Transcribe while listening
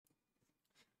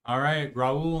All right,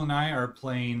 Raul and I are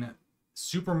playing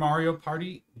Super Mario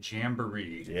Party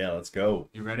Jamboree. Yeah, let's go.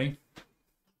 You ready?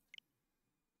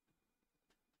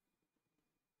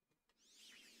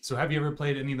 So have you ever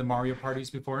played any of the Mario parties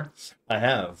before? I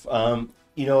have.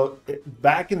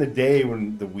 Back in the day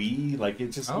when the Wii, like,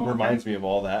 it just reminds me of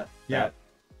all that. Yeah.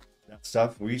 That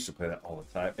stuff. We used to play that all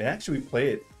the time. And actually, we play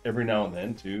it every now and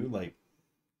then too. Like,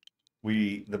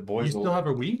 the boys You still have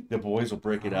a Wii? the boys will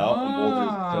break it out and we'll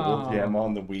just double jam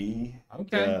on the Wii.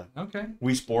 Okay. Okay.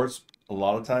 Wii Sports a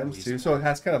lot of times Wii too. So it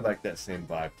has kind of like that same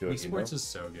vibe to it. Wii Sports is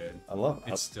so good. I love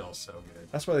it. It's still so good.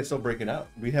 That's why they still break it out.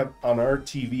 We have on our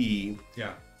TV.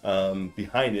 Yeah.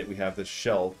 Behind it, we have this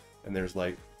shelf, and there's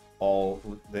like all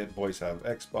the boys have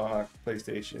Xbox,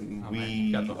 PlayStation,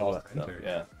 Wii, got the whole all that stuff. thing.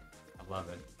 Yeah. I love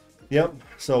it. Yep.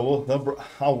 So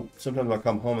sometimes I'll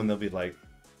come home and they'll be like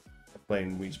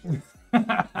playing Wii Sports.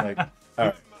 Like, all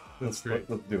right, That's great.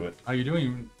 let's do it. Oh, you're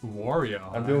doing Wario.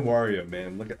 I'm doing Wario,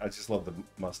 man. I just love the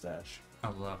mustache, I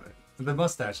love it. The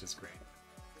mustache is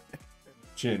great.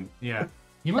 chin. Yeah.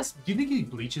 Do you think he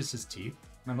bleaches his teeth?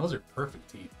 Man, those are perfect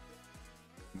teeth.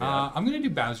 Yeah. I'm gonna do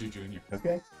Bowser Jr.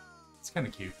 Okay. It's kind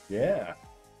of cute. Yeah.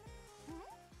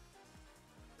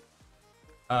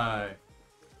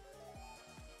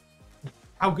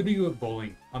 How good are you at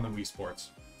bowling on the Wii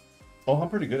Sports? Oh, I'm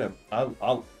pretty good at. Have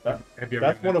you ever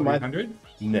That's gotten one of my. 300?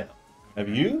 No. Have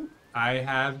you? I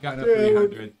have gotten a Dude,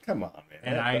 300, come on, man.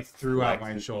 and I That's threw out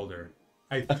flexing. my shoulder.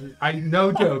 I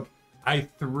no joke. I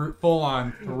full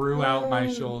on threw out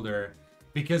my shoulder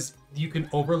because you can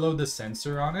overload the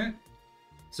sensor on it.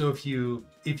 So if you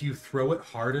throw it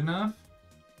hard enough,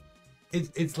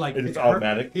 it's like It's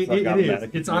automatic. It like is. automatic.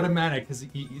 It's automatic because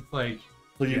it's like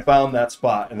So you found that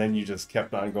spot, and then you just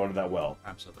kept on going to that well,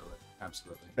 absolutely.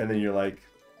 and then you're like,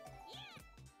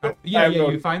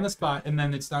 You find the spot, and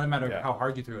then it's not a matter of Yeah. how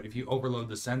hard you throw it. If you overload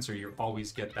the sensor, you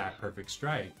always get that perfect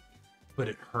strike, but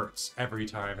it hurts every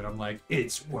time. And I'm like,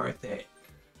 it's worth it.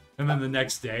 And then the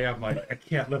next day, I'm like, I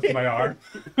can't lift my arm.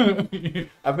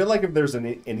 I feel like if there's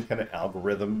any kind of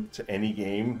algorithm to any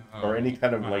game or any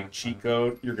kind of like cheat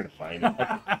code, you're gonna find it.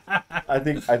 I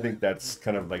think that's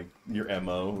kind of like your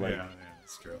MO. Like, Yeah,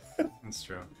 it's true. It's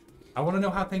true. I want to know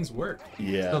how things work,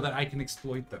 Yeah. so that I can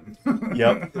exploit them.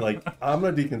 Yep. Like, I'm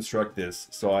gonna deconstruct this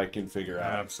so I can figure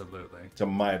out Absolutely. to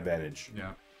my advantage.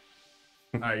 Yeah.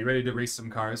 All right, you ready to race some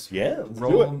cars? Yeah, let's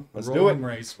Roll do it. 'em- Let's roll do it. 'em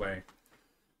Raceway.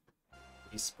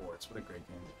 Esports, what a great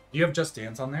game. Do you have Just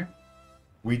Dance on there?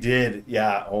 We did.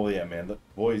 Yeah. Oh yeah, man. The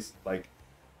boys, like,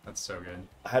 That's so good.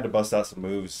 I had to bust out some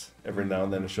moves every now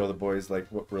and then to show the boys like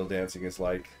what real dancing is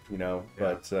like, you know.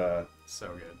 Yeah. But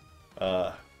So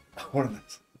good.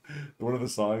 one of the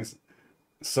songs,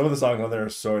 some of the songs on there are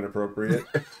so inappropriate.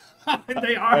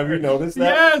 They are. Have you noticed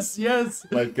that? Yes.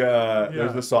 Like,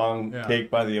 there's the song Yeah. "Cake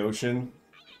by the Ocean."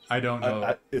 I don't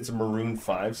know. It's a Maroon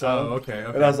 5 song. Oh, okay.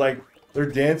 And I was like, they're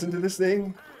dancing to this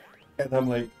thing, and I'm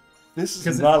like, this is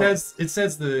Because not. it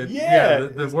says the Yeah,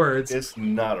 the words. It's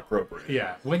not appropriate.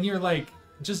 Yeah, when you're like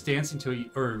just dancing to it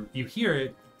or you hear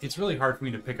it, it's really hard for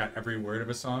me to pick out every word of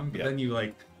a song. But Yeah. then you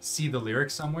like see the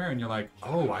lyrics somewhere and you're like,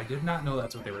 oh, I did not know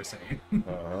that's what they were saying.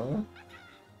 Uh-huh.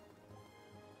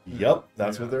 Yep,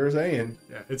 that's what they were saying.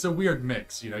 Yeah, it's a weird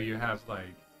mix. You know, you have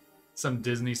like some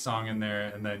Disney song in there,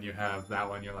 and then you have that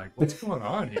one. You're like, what's going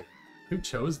on here? Who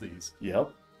chose these?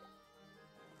 Yep.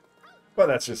 But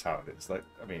that's just how it is. Like,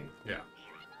 I mean, Yeah,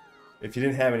 if you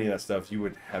didn't have any of that stuff, you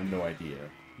would have no idea.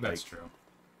 that's Like, true.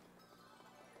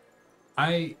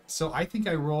 I think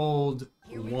I rolled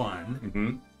 1,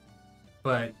 Mm-hmm.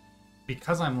 but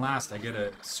because I'm last, I get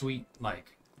a sweet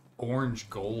like orange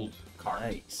gold card.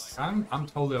 Nice. Like, I'm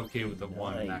totally okay with the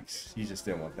 1 in that Nice. case. You just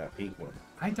didn't want that pink one.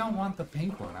 I don't want the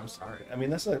pink one. I'm sorry. I mean,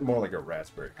 that's like more like a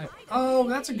raspberry. Oh,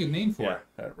 that's a good name for Yeah, it.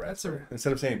 That's raspberry. a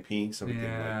Instead of saying pink, so we can,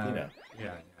 yeah, like, you know.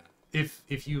 yeah.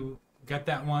 If you get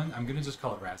that one, I'm gonna just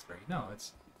call it raspberry. No,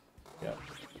 it's Yeah.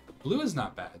 blue is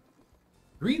not bad.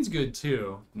 Green's good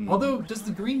too. Although, does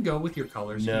the green go with your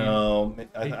color scheme? No,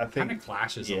 I It kind think. of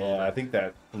clashes a little Yeah, I bit. think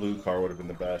that blue car would have been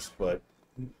the best, but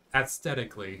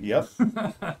Aesthetically. yep.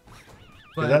 'Cause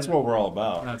But that's what we're all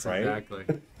about, that's right? exactly.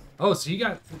 Oh, so you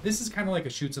got this is kind of like a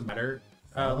shoots and ladder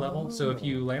level. So if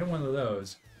you land on one of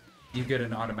those, you get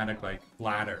an automatic like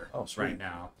ladder Oh, sweet. right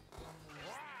now.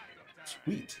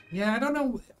 Sweet. Yeah, I don't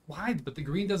know why, but the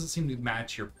green doesn't seem to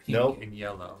match your pink Nope. and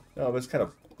yellow. No, but it's kind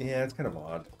of, yeah, it's kind of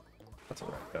odd. That's all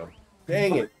right, though.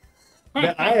 Dang it.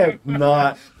 Man, I have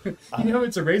not, You know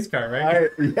it's a race car, right?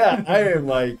 I am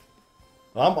like,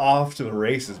 I'm off to the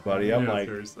races, buddy. I'm Yeah, like,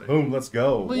 seriously. boom, let's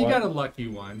go. Well, you What? got a lucky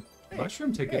one. Hey,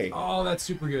 Mushroom tickets. hey. Oh, that's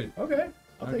super good. Okay,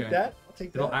 I'll Okay. take that. I'll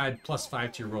take It'll that. add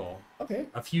 +5 to your roll Okay.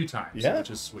 a few times, Yeah. which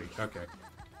is sweet. Okay.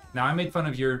 Now I made fun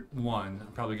of your 1.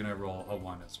 I'm probably gonna roll a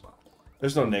 1 as well.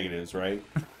 There's no negatives, right?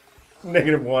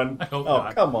 -1. I hope Oh,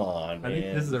 not. come on, man. I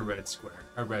think this is a red square,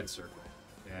 a red circle.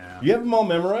 Yeah. You have them all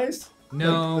memorized?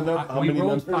 No, Like, how we many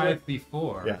rolled numbers? 5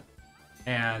 before. Yeah.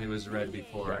 And it was red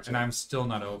before, Gotcha. and I'm still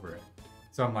not over it.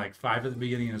 So I'm like 5 at the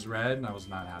beginning is red, and I was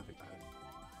not happy about it.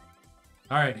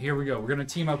 All right, here we go. We're gonna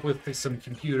team up with some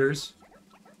computers,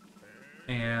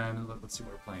 and let's see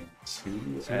what we're playing.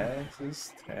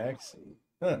 2-axis taxi.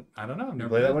 Huh. I don't know. I've never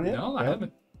play that one yet? No, I No?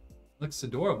 haven't. Looks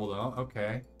adorable though.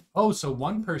 Okay. Oh, so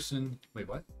one person. Wait,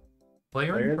 what?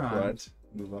 Player in front.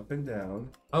 Move up and down.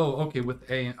 Oh, okay. With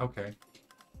A. Okay.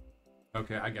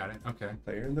 Okay, I got it. Okay.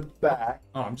 Player in the back.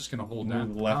 Oh, I'm just gonna hold Move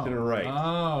down. left and right.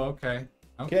 Oh, okay.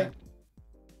 Okay. Okay.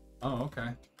 Oh, okay.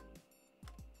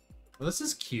 Well, this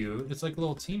is cute. It's like a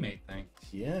little teammate thing.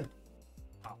 Yeah.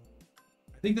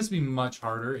 I think this would be much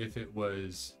harder if it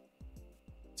was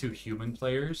 2 human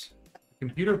players. The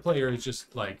computer player is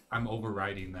just like I'm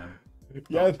overriding them.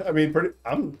 Yeah, I mean,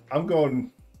 I'm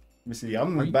going. Let me see.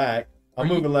 I'm in the back. I'm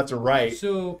moving left to right.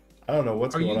 So I don't know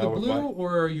what's are going you the on with blue my.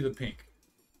 or are you the pink?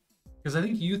 Because I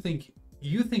think you think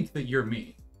that you're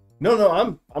me. No,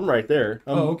 I'm right there.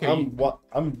 Oh, okay.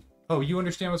 I'm. Oh, you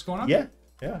understand what's going on? Yeah.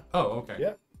 Oh, okay.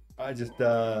 Yeah. I just.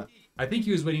 I think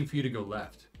he was waiting for you to go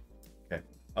left Okay.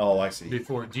 Oh, I see.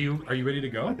 before. Are you ready to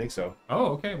go? I think so.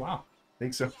 Oh, okay. Wow. I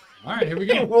think so. All right, here we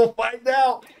go. We'll find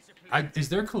out. Is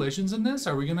there collisions in this?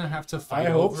 Are we gonna have to fight I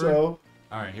hope over? so.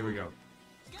 All right, here we go.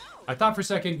 I thought for a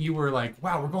second you were like,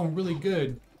 "Wow, we're going really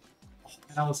good,"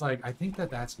 and I was like, "I think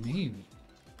that's me,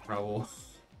 Raul."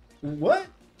 What?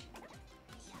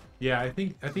 Yeah, I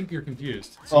think you're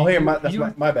confused. Oh, hey,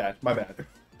 that's my bad. My bad.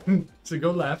 So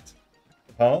go left.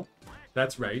 Huh?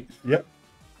 That's right. Yep.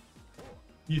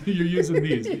 You're using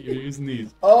these. You're using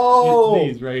these. Oh.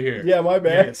 It's these right here. Yeah, my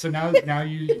bad. Yeah, so now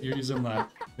you're using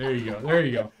left. There you go. There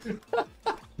you go.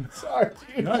 Sorry,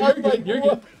 dude. No, I you're was like, good. You're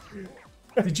what?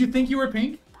 good. Did you think you were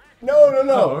pink? No.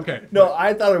 Oh, okay. No,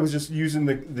 I thought it was just using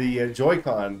the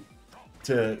Joy-Con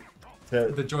to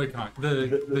The Joy-Con,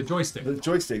 the joystick. the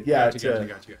joystick. Yeah.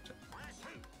 Gotcha.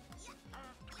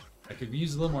 I could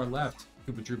use a little more left,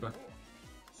 Koopa Troopa.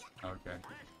 Okay.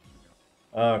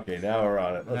 Okay, now we're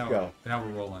on it. Let's go. Now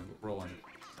we're rolling.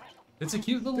 It's a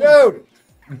cute little. Dude.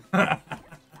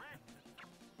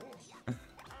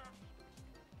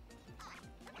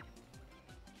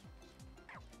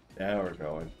 Now we're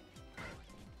going.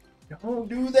 Don't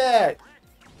do that.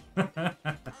 Oh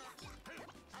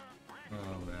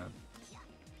man.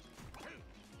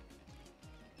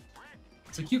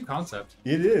 It's a cute concept.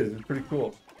 It is. It's pretty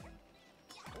cool.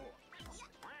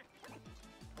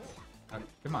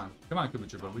 Come on, Koopa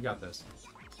Troopa, we got this.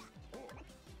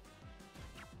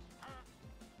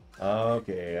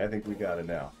 Okay, I think we got it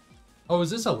now. Oh, is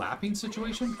this a lapping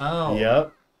situation? Oh.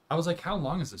 Yep. I was like, how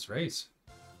long is this race?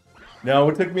 No,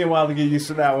 it took me a while to get used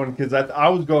to that one because I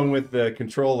was going with the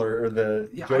controller or the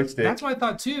joystick. That's what I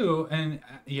thought too, and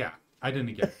yeah, I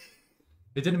didn't get it.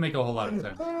 It didn't make a whole lot of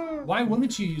sense. Why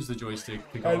wouldn't you use the joystick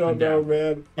to go I up don't and down? know,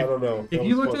 man. I don't know. If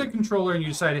you looked at a controller and you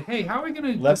decided, hey, how are we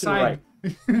going to Left decide? and right.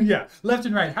 Yeah, left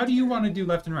and right. How do you want to do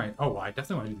left and right? Oh, well, I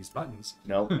definitely want to do these buttons.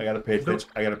 No, I gotta pay attention.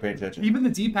 I gotta pay attention. Even the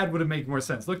D-pad would have made more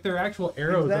sense. Look, there are actual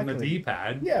arrows on the Exactly.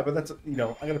 D-pad. Yeah, but that's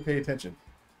I gotta pay attention.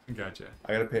 Gotcha.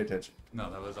 I gotta pay attention.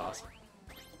 No, that was awesome.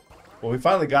 Well, we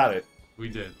finally got it. We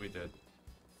did.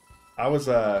 I was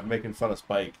making fun of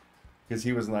Spike because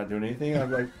he was not doing anything. I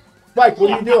was like, Spike,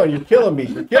 what are you doing? You're killing me.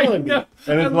 You're killing me. know.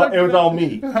 And it I was all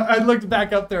me. I looked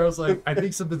back up there. I was like, I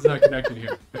think something's not connected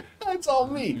here. It's all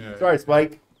me. Yeah. Sorry,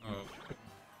 Spike. Oh.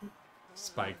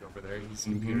 Spike over there. He's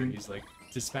computer. He's like,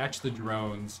 dispatch the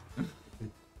drones.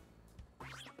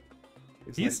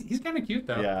 He's kind of cute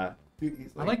though. Yeah. Dude,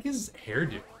 he's I like his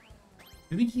hairdo. Do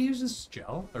you think he uses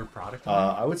gel or product?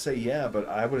 I would say yeah, but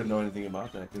I wouldn't know anything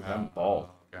about that because I'm bald.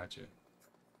 Gotcha.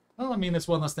 Well, I mean, that's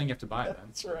one less thing you have to buy then.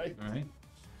 That's right. All right.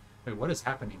 Wait, what is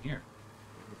happening here?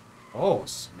 Oh,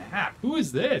 snap. Who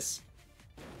is this?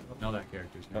 I don't know that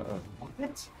character's name.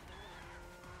 What?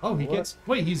 Oh, he gets...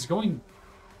 Wait, he's going...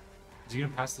 Is he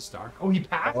going to pass the star? Oh, he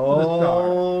passed the star.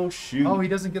 Oh, shoot. Oh, he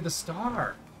doesn't get the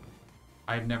star.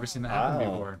 I've never seen that happen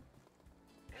before.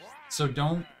 So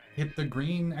don't hit the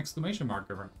green exclamation mark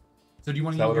over. So do you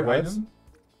want to use your item?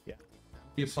 Yeah.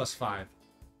 Be a +5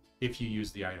 if you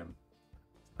use the item.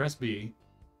 Press B,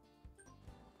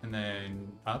 and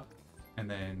then up, and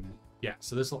then yeah.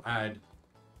 So this will add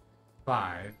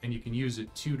 5, and you can use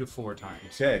it 2 to 4 times.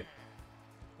 Okay.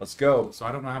 Let's go. So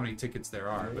I don't know how many tickets there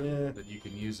are, but that you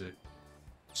can use it.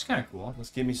 Which is kind of cool.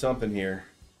 Let's give me something here.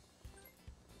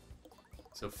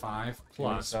 So 5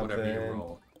 plus whatever you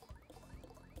roll.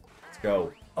 Let's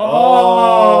go.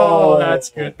 Oh! That's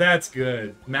good. That's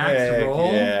good. Max Heck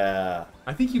roll. yeah.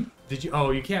 I think you did. You oh,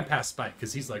 you can't pass Spike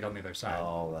because he's like on the other side.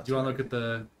 Oh, that's Do you want to look at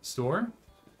the store?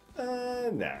 Nah,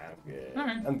 I'm good. All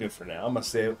right. I'm good for now. I'm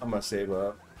gonna save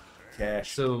up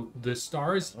cash. So the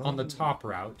star is on the top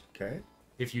route. Okay.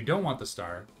 If you don't want the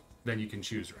star, then you can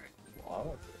choose right.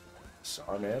 Wow.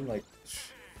 Sorry, man. Like,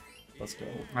 let's go.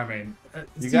 I mean, it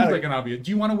You seems gotta- like an obvious. Do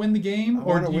you want to win the game, I or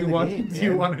wanna do you win the want? game, Do you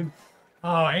man. want to?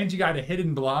 Oh, and you got a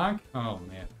hidden block. Oh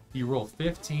man, you roll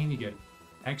 15, you get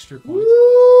extra points. Woo!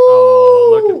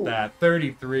 Oh, look at that,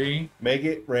 33. Make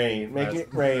it rain. Make That's-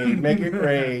 it rain. Make it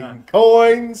rain.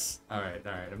 Coins. All right.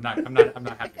 I'm not happy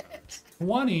about this.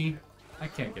 20. I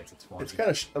can't get to 20.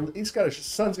 It's kind of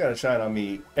sun's got to shine on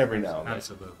me every now and then.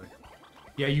 Absolutely.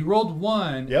 Yeah, you rolled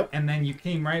 1. Yep. And then you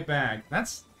came right back.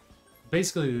 That's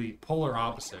basically the polar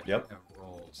opposite Yep. of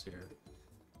rolls here.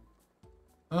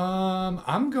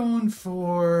 I'm going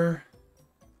for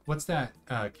what's that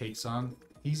cake song?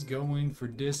 He's going for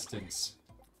distance.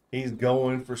 He's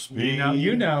going for speed.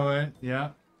 You know it.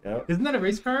 Yeah. Yep. Isn't that a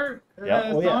race car Yeah.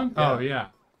 Oh, yeah. song? Yeah. Oh yeah.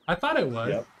 I thought it was.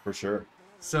 Yep. For sure.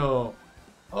 So,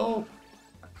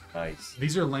 Nice.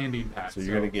 these are landing pads. So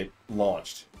you're gonna get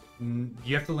launched.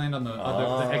 You have to land on the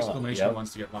exclamation yep.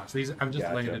 ones to get launched. These I'm just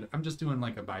Gotcha. landed. I'm just doing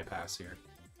like a bypass here.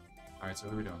 All right, so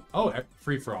what are we doing? Oh,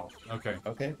 free for all. Okay.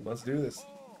 Okay, let's do this.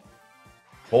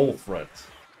 Whole front.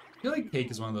 I feel like Cake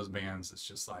is one of those bands that's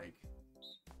just like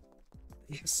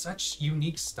they have such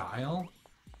unique style.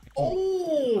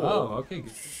 Oh, okay,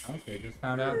 good. Okay, just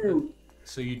found out.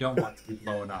 So you don't want to be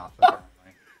blowing off. Apparently.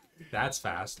 That's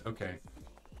fast. Okay.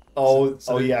 Oh,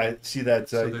 So yeah. I see that.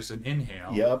 So there's an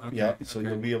inhale. Yep, Okay, yep. So okay.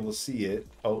 you'll be able to see it.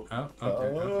 Oh, Oh,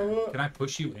 okay. Can I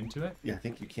push you into it? yeah. I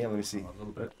think you can. Let me see. Oh, a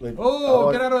little bit. Like-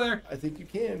 Oh, get out of there! I think you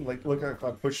can. Like, look, if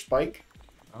I push Spike.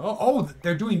 Oh,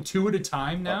 they're doing 2 at a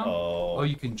time now. Uh-oh. Oh,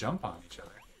 you can jump on each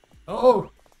other.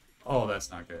 Oh, that's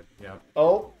not good. Yep.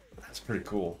 Oh, that's pretty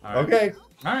cool. All right. Okay.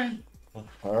 All right. All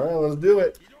right, let's do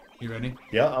it. You ready?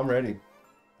 Yeah, I'm ready.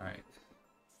 All right.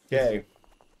 Okay.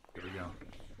 Here we go.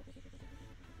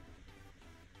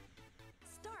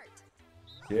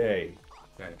 Okay.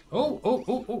 Okay.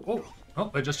 Oh!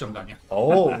 Oh, I just jumped on you.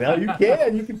 Oh, now you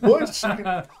can. You can push. You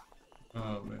can...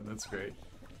 Oh man, that's great.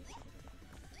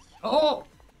 Oh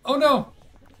no!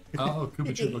 Oh, Koopa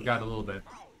Troopa got a little bit.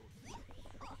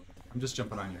 I'm just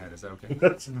jumping on your head. Is that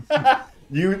okay?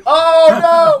 You.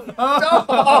 Oh no!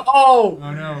 Oh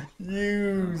no!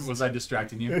 You. Was I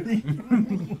distracting you?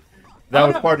 That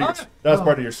was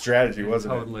part of your strategy,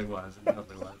 wasn't it? Totally was. It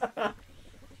totally was.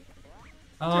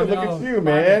 Dude, look at you,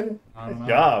 man. Good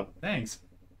job. Thanks.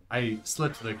 I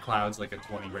slipped the clouds like a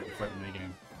 20 right before the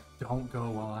minigame. Don't go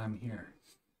while I'm here.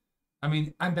 I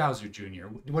mean, I'm Bowser Jr.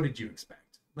 What did you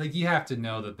expect? Like, you have to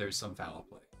know that there's some foul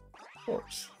play. Of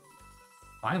course.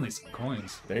 Finally, some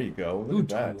coins. There you go. Ooh,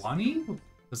 Look at that. 20?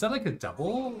 Was that like a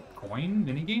double coin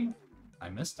minigame? I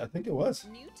missed I it. think it was.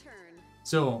 New turn.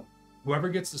 So, whoever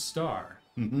gets the star,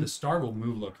 Mhm. the star will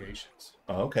move locations.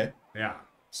 Oh, okay. Yeah.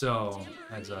 So,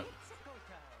 heads up.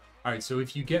 Alright, so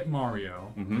if you get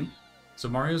Mario, Mm-hmm. so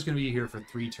Mario's going to be here for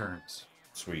 3 turns.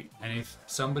 Sweet. And if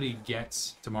somebody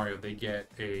gets to Mario, they get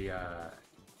a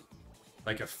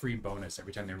like a free bonus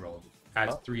every time they roll.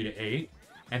 Adds 3 to 8,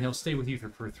 and he'll stay with you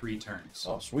for 3 turns.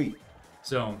 Oh, sweet.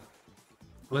 So,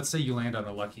 let's say you land on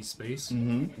a lucky space.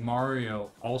 Mm-hmm.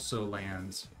 Mario also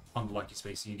lands on the lucky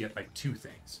space, and you get like 2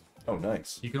 things. Oh,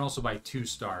 nice. You can also buy 2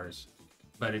 stars,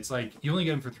 but it's like you only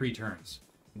get them for 3 turns.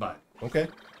 But Okay.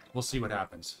 we'll see what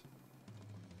happens.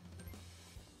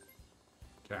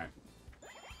 Okay.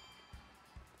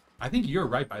 I think you're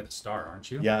right by the star,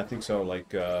 aren't you? Yeah, I think so.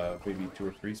 Like maybe 2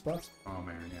 or 3 spots. Oh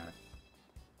man, yeah.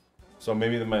 So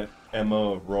maybe my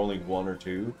MO of rolling 1 or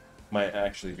 2 might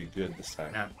actually be good this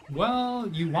time. Yeah. Well,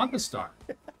 you want the star.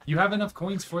 You have enough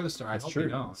coins for the star. I That's hope true. you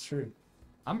don't. That's true.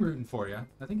 I'm rooting for you.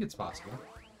 I think it's possible.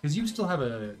 Because you still have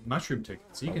a mushroom ticket,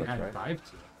 so you Oh, can that's add right. 5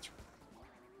 to it.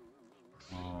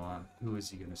 Oh, who is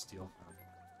he going to steal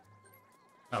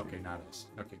from? Okay, not us.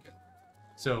 Okay, good.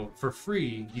 So, for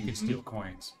free, you can steal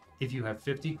coins. If you have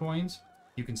 50 coins,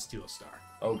 you can steal a star.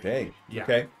 Okay. Yeah.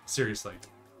 Okay. Seriously.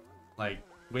 Like,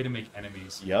 way to make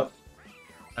enemies. Yep.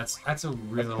 That's a That's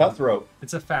real... cutthroat.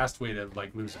 It's a fast way to,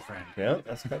 like, lose a friend. Yeah,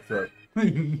 that's cutthroat.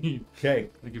 Like, Okay.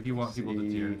 if you want people to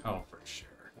do... Oh, for sure.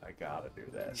 I gotta do You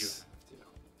this. have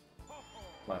to.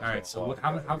 Might as All right, well so walk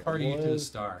how right far are you to the one.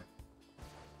 star?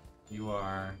 You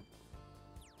are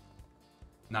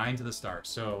 9 to the star.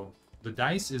 So the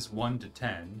dice is 1 to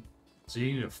 10. So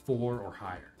you need a 4 or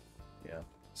higher. Yeah.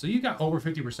 So you got over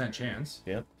 50% chance.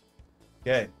 Yep.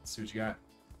 Okay. Let's see what you got.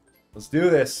 Let's do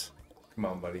this. Come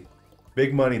on, buddy.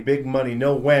 Big money,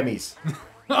 no whammies.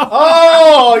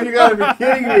 Oh, you gotta be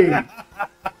kidding me!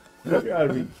 You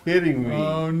gotta be kidding me!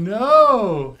 Oh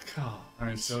no! All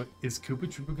right, so is Koopa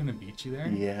Troopa gonna beat you there?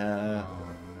 Yeah. Oh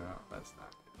no, that's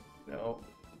not good. No.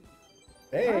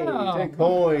 Hey, Oh, 10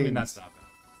 coins. I mean, that's not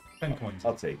bad. 10 coins.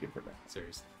 I'll take it for that.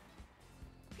 Seriously.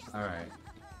 All right.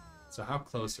 So how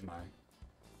close am I?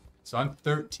 So I'm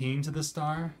 13 to the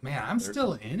star. Man, I'm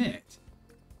still in it.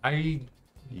 I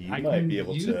might can be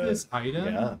able use to. this item.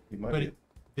 Yeah, you might but be.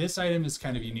 this item is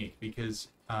kind of unique because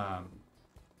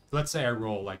let's say I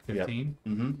roll like 15.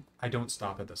 Mm-hmm. I don't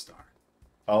stop at the star.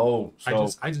 Oh, so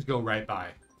I just go right by.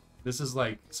 This is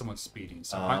like someone speeding.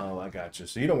 So I got you.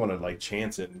 So you don't want to like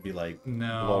chance it and be like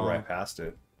no, blow right past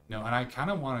it. No, and I kind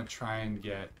of want to try and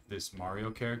get this Mario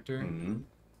character. Mm-hmm.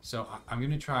 So I'm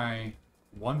gonna try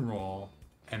one roll,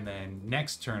 and then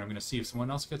next turn I'm gonna see if someone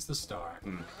else gets the star.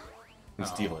 And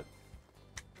steal it.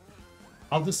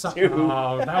 I'll decide.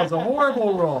 Oh, that was a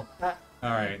horrible roll. All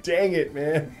right. Dang it,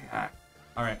 man.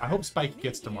 All right. I hope Spike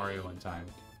gets to Mario in time.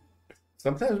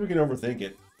 Sometimes we can overthink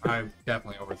it. I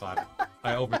definitely overthought it.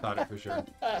 I overthought it for sure.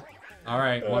 All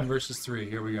right, 1 versus 3.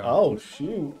 Here we go. Oh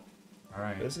shoot! All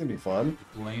right. This is gonna be fun.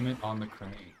 Blame it on the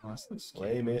crane. Oh, that's the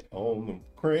scary. Blame it on the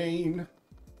crane.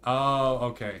 Oh,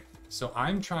 okay. So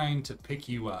I'm trying to pick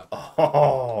you up.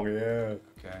 Oh yeah.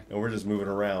 Okay. And we're just moving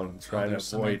around, trying to There's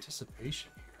some avoid. anticipation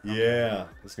here. Yeah,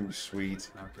 this is gonna be sweet.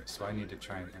 Okay, so I need to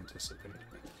try and anticipate.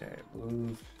 Okay,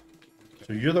 move.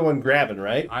 So you're the one grabbing,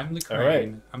 right? I'm the crane. All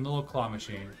right. I'm the little claw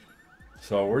machine.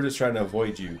 So we're just trying to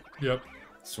avoid you. Yep.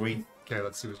 Sweet. Okay,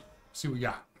 let's see what we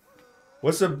got.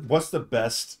 What's the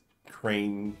best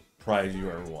crane prize you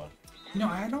ever won? No,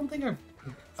 I don't think I've.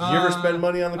 Did you ever spend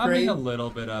money on the I mean, crane? a little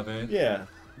bit of it. Yeah.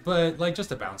 But like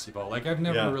just a bouncy ball. Like I've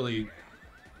never Yeah. really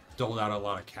doled out a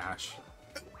lot of cash.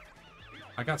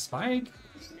 I got Spike.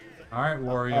 All right,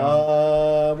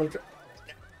 Wario. I'm gonna try.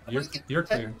 You're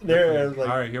clear. There, You're I was clear.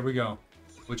 like- All right, here we go.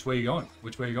 Which way you going?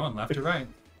 Which way you going? Left or right?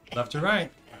 Left or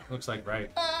right? Looks like right.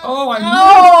 Oh, I missed.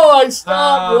 Oh, I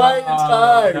stopped right in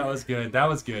time. That was good. That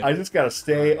was good. I just gotta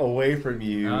stay away from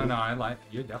you. No, I like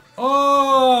you. Definitely.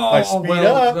 Oh, I speed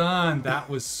well up. done. That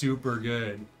was super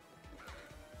good.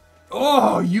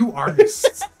 Oh, you are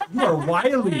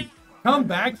wily. Come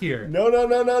back here. No.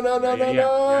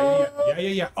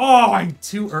 Yeah. Oh, I'm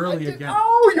too early again.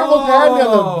 Oh, you almost had me on the I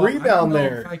don't rebound know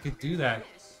there. if I could do that.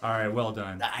 All right, well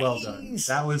done. Well done. Nice.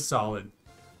 That was solid.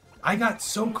 I got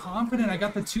so confident. I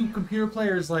got the 2 computer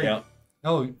players like, Yeah.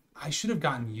 oh, I should have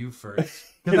gotten you first.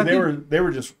 'Cause I Because think- they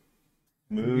were just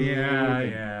moving.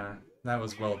 Yeah. That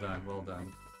was well done. Well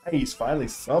done. Nice, finally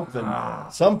something. Ah.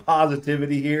 Some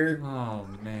positivity here. Oh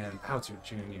man, Pouter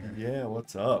Jr. Yeah,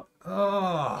 what's up?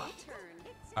 Oh.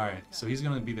 All right, so he's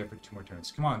gonna be there for 2 more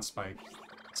turns. Come on, Spike.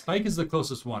 Spike is the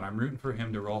closest one. I'm rooting for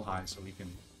him to roll high so he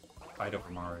can fight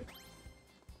over Mario.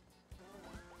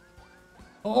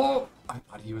 Oh, I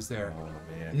thought he was there. Oh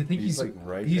man, I think he's like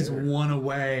right he's there. 1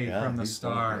 away Yeah, from the he's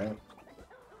star. one, yeah.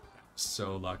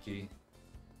 So lucky,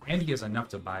 and he has enough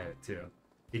to buy it too.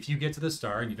 If you get to the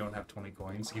star and you don't have 20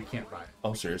 coins, you can't buy it.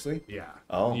 Oh seriously? Yeah.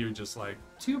 Oh. You're just like,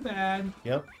 too bad.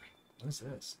 Yep. What is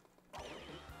this?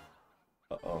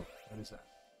 Uh-oh. What is that?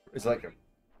 It's like a...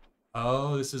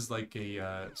 Oh, this is like a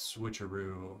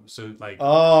switcheroo. So like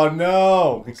Oh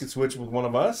no! He could switch with one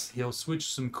of us? he'll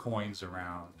switch some coins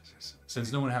around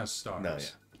since no one has stars. No,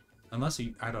 yeah. Unless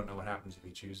I don't know what happens if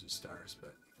he chooses stars,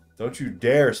 but Don't you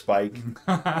dare, Spike.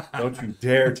 Don't you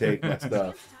dare take my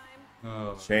stuff.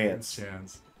 oh,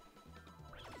 Chance.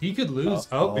 He could lose.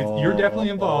 You're definitely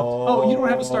involved. Oh, you don't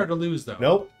have a star to lose though.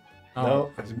 Nope. Oh,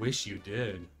 Nope. I wish you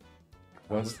did.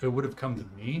 What's- It would have come to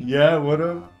me. Yeah, would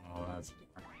have. Oh, that's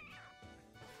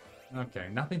okay.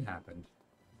 Nothing happened.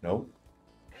 Nope.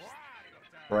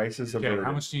 Prices Okay, averted.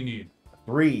 how much do you need?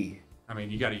 3. I mean,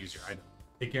 you got to use your item.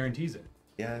 It guarantees it.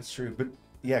 Yeah, that's true. But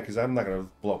yeah, because I'm not gonna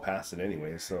blow past it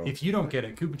anyway. So If you don't get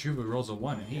it, Koopa Troopa rolls a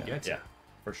 1 and he gets yeah, it.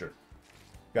 for sure.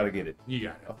 Gotta get it. You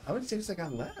got it. Oh, how many tickets I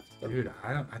got left? Dude,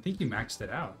 I think you maxed it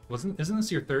out. Isn't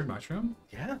this your 3rd mushroom?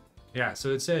 Yeah. Yeah, so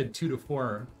it said 2 to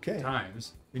 4 Okay.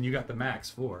 times, and you got the max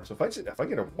 4. So if I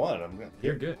get a 1, I'm gonna.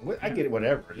 You're good. I get it.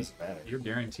 Whatever. It doesn't matter. You're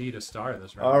guaranteed a star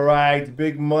this round. All right,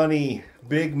 big money.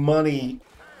 Big money.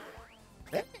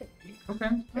 Hey, Okay.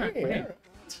 All right, hey, hey. all right.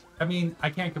 I mean, I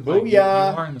can't complain. You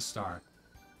Booyah. are in the star.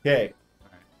 Okay. All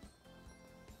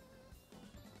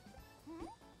right.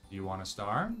 Do you want a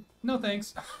star? No,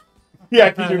 thanks.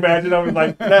 Yeah, can you imagine? I was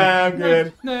like, nah, I'm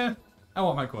good. Nah, I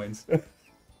want my coins.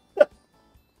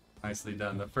 Nicely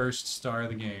done. The first star of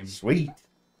the game. Sweet.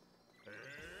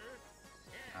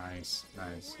 Nice,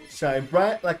 nice. Shine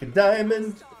bright like a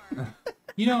diamond.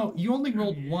 You know, you only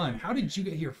rolled one. How did you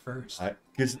get here first?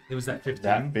 Because it was that 15.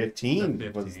 That 15,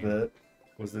 The 15.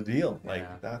 was the deal. Like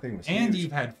Yeah. that thing was And huge.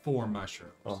 you've had 4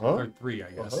 mushrooms. Uh-huh. Or 3,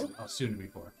 I guess. Uh-huh. Oh, soon to be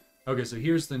 4. Okay, so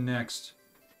here's the next.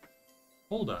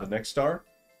 Hold up. The next star.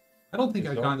 I don't think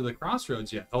Next I've door? gone to the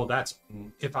crossroads yet. Oh, that's.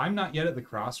 If I'm not yet at the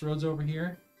crossroads over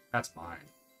here, that's mine.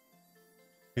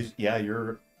 Yeah,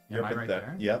 you're Am I up right at that.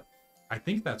 there? Yep. I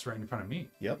think that's right in front of me.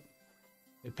 Yep.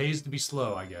 It pays to be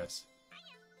slow, I guess.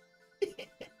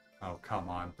 Oh, come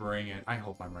on. Bring it. I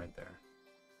hope I'm right there.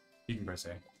 You can press A.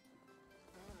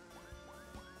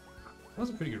 That was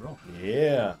a pretty good roll.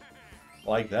 Yeah.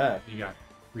 Like that. You got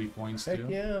 3 points, Heck too.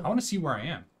 yeah. I want to see where I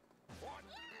am.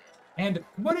 And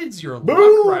what is your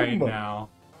Boom! luck right now?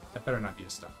 That better not be a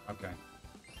star. Okay.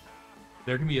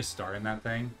 There can be a star in that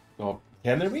thing. Oh,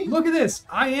 can there be? Look at this.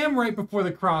 I am right before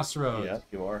the crossroads. Yeah,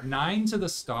 you are. 9 to the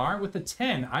star with a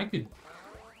 10. I could.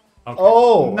 Okay.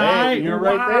 Oh, 9. hey, you're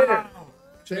right there.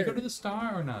 Should I go to the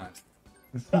star or not?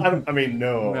 I mean,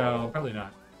 no. No, probably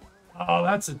not. Oh,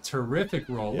 that's a terrific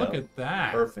roll. Yeah. Look at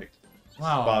that. Perfect.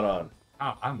 Wow. Spot on.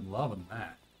 Wow, I'm loving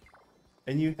that.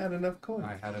 And you had enough coins.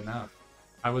 I had enough.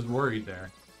 I was worried there.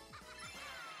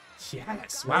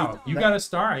 Yes. Wow. You got a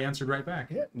star. I answered right back.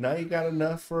 Yeah, now you got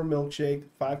enough for a milkshake.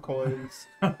 5 coins.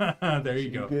 There you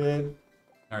go. Good.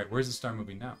 All right. Where's the star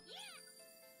moving now?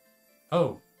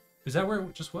 Oh, is that where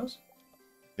it just was?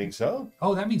 Think so?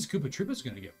 Oh, that means Koopa Troopa's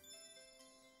going to get.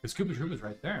 Because Koopa Troopa's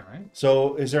right there, right?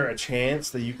 So is there a chance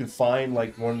that you can find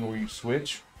like one where you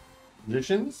switch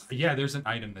positions? Yeah, there's an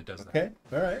item that does that. Okay.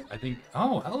 All right. I think.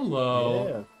 Oh, hello.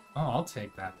 Yeah. Oh, I'll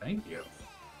take that. Thank you.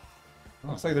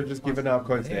 Looks like they're just giving out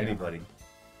coins to Yeah. anybody.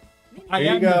 I Here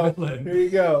you am go. the villain. Here you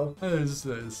go. That is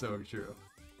so true.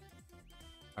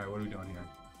 All right, what are we doing here?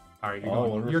 All right, Oh,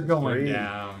 one you're versus going 3.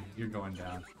 down. You're going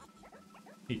down.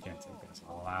 He can't take us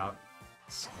all out.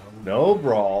 So... No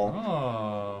brawl.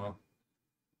 Oh.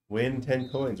 Win 10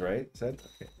 coins, right? Said.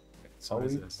 Okay. So what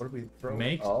is this? What do we throw?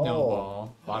 Make Oh.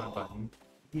 snowball. Bottom button.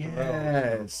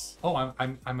 Yes. Oh,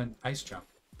 I'm an ice jump.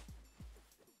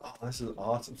 Oh, this is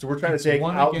awesome. So we're trying It's to take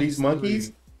one out against these monkeys.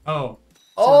 3. Oh.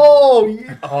 Oh,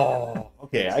 yeah. Oh,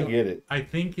 okay, I So get it. I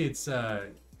think it's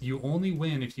you only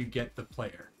win if you get the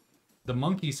player. The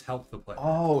monkeys help the player.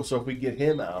 Oh, so if we get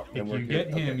him out, then if we're you good.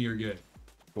 get him, Okay, you're good.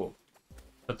 cool.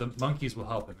 But the monkeys will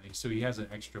help him, so he has an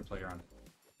extra player on it.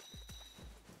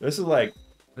 This is like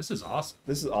This is awesome.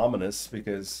 this is ominous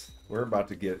because we're about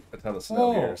to get a ton of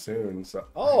snow Oh. here soon. So,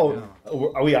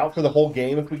 know. are we out for the whole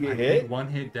game if we get I hit? think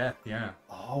 1-hit death, yeah.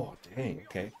 Oh, dang.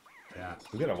 Okay, Yeah,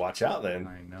 we gotta watch out then.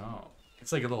 I know.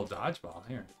 It's like a little dodgeball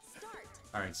here.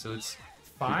 All right, so it's You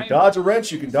 5. can dodge a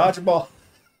wrench. You can dodge a ball.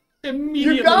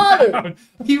 Immediately You got it! down.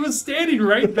 He was standing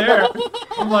right there.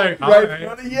 I'm like, all Right in right,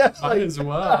 front of you. might as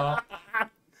well.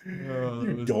 Oh,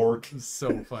 You that dork. was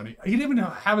so funny. He didn't even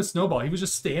have a snowball. He was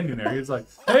just standing there. He was like,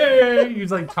 hey! He was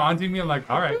like taunting me. I'm like,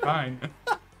 all right, fine.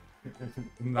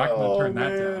 I'm not going to turn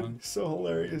that man. down. So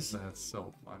hilarious. That's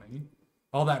so funny.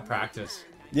 All that practice.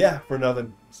 Yeah, for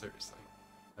nothing. Seriously.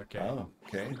 Okay. Oh,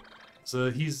 okay. So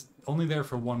he's only there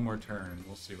for one more turn.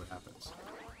 We'll see what happens.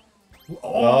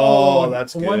 Oh,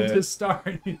 that's 1 good. to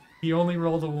start. He only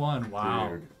rolled a 1. Wow.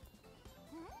 Dude.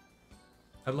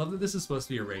 I love that this is supposed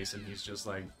to be a race, and he's just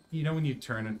like, you know, when you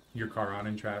turn your car on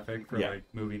in traffic for Yeah. like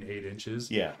moving 8 inches.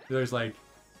 Yeah. There's like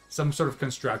some sort of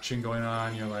construction going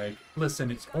on. You're like,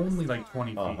 listen, it's only like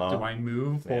 20 feet. Uh-huh. Do I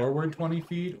move forward 20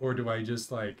 feet, or do I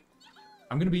just like,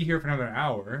 I'm gonna be here for another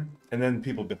hour? And then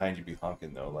people behind you be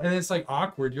honking though. Like, And it's like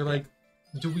awkward. You're like,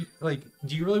 do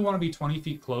you really want to be 20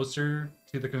 feet closer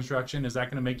to the construction? Is that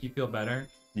going to make you feel better?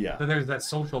 yeah. So there's that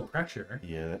social pressure.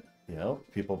 Yeah. You know,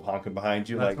 people honking behind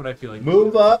you That's like, what I feel like.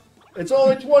 move up. It's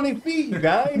only 20 feet, you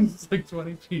guys. It's like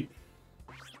 20 feet.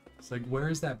 It's like, where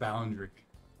is that boundary?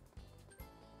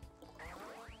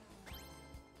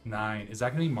 9. Is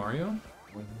that going to be Mario?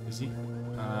 Is he?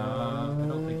 I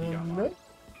don't think he got Mario. Nope.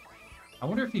 I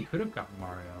wonder if he could have gotten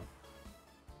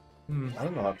Mario. I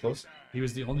don't know how close. He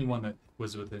was the only one that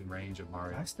was within range of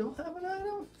Mario. I still have an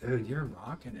item. Dude, you're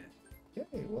rocking it.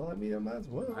 Okay, well, I mean, I might as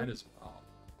well. Might as well.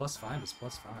 +5 is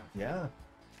 +5. Yeah.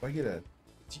 If I get a.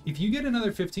 If you get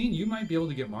another 15, you might be able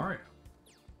to get Mario.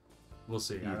 We'll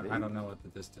see. You I think? don't know what the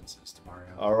distance is to Mario.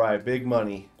 All right, big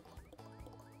money.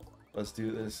 Let's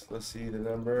do this. Let's see the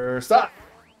number. Stop.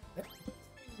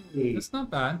 It's not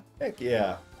bad. Heck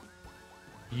yeah.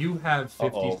 You have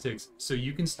Uh-oh. 56, so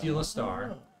you can steal a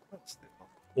star,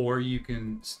 or you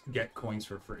can get coins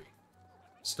for free.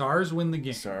 Stars win the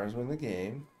game. Stars win the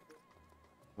game.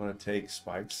 I'm gonna take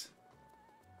spikes.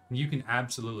 You can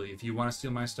absolutely, if you want to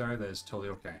steal my star, that is totally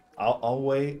okay. I'll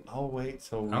wait. I'll wait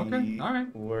till Okay, all right.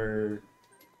 we're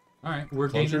we're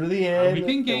closer gaining, to the end. we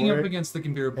can gang up against the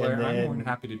computer player. then, I'm more than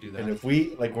happy to do that. And if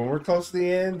we like when we're close to the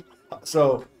end,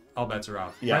 so all bets are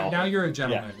off. Yeah, Right now you're a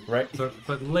gentleman. Yeah, right.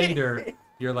 But later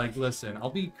you're like, listen, I'll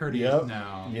be courteous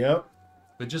now. Yep.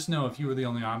 But just know, if you were the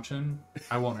only option,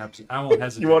 I won't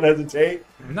hesitate. You won't hesitate.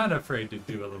 I'm not afraid to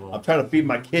do a little. I'm trying to feed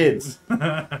my kids.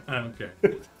 Okay.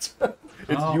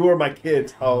 It's you or my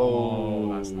kids.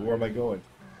 Oh, that's not where am I going?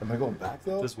 Am I going back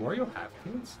though? Does Wario have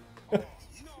kids? I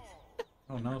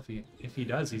don't know if he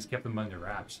does. He's kept them under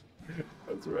wraps.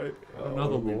 That's right. I don't know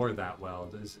the lore that well.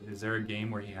 Is there a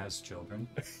game where he has children?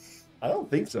 I don't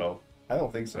think so. I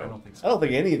don't think I don't think so. I don't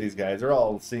think any of these guys are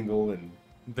all single and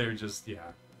They're just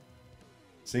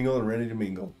single and ready to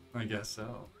mingle. I guess so.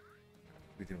 What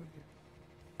are we doing here?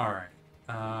 All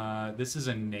right. This is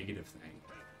a negative thing.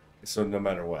 So no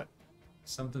matter what,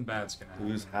 Something bad's gonna happen.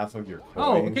 lose half of your coins.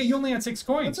 Oh, okay. You only had 6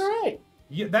 coins. That's all right.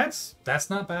 Yeah, that's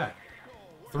not bad.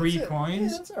 3 That's it.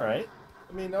 coins. Yeah, that's all right.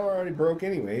 I mean, now we're already broke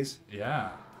anyways. Yeah,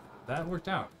 that worked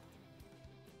out.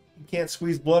 You can't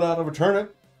squeeze blood out of a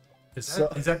turnip. Is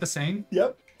that the same?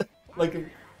 Yep. Like,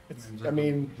 I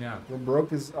mean, Yeah. we're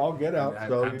broke as all get out.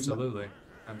 So Absolutely.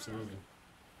 Absolutely.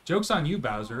 Joke's on you,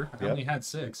 Bowser. I Yep. only had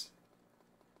 6.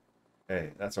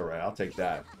 Hey, that's all right. I'll take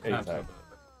that anytime.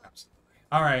 Absolutely.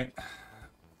 All right.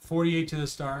 48 to the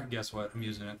star. Guess what? I'm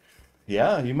using it.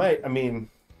 Yeah, you might. I mean,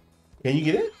 can you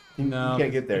get it? No. You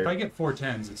can't get there. If I get 4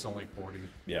 10s, it's only 40.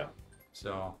 Yeah.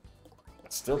 So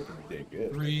That's still pretty dang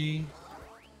good. 3.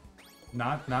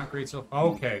 Not great so far.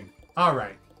 Okay. All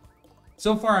right.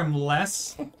 So far I'm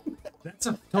less. That's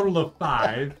a total of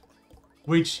 5,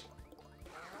 which.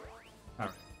 All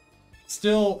right.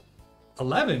 Still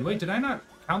 11. Wait, did I not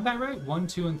count that right? 1,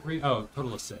 2, and 3. Oh,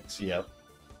 total of 6. Yep.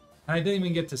 And I didn't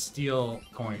even get to steal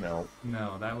coin. No.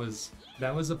 No, that was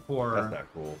a poor. That's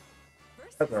not cool.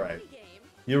 That's all right.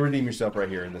 You'll redeem yourself right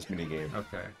here in this mini game.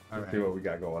 Okay. All Let's right. see what we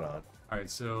got going on. All right.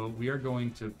 So we are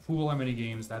going to pool our mini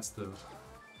games. That's the.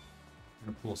 We're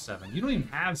gonna pool 7. You don't even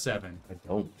have 7. I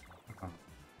don't. Oh.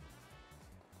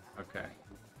 Okay.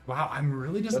 Wow, I'm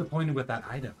really disappointed with that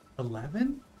item.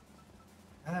 11?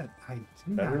 I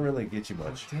Didn't really get you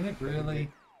much. didn't really.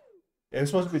 It was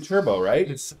supposed to be turbo, right?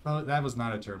 That was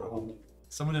not a turbo.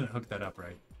 Someone didn't hook that up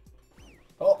right.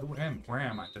 Oh, Where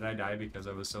am I? Did I die because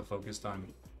I was so focused on?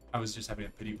 I was just having a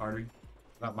pity party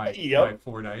about my Yep. my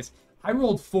 4 dice. I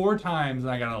rolled 4 times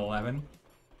and I got an 11.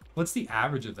 What's the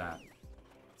average of that?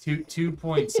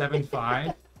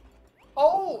 2.75.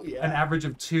 oh yeah. An average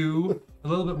of 2. A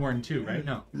little bit more than 2, right?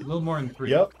 No, a little more than 3.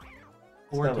 Yep.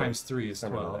 4 It's not times 3 is It's not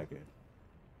 12. really that good.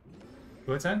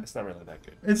 What's that? It's not really that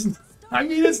good. It's. I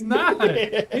mean, it's not.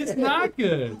 It's not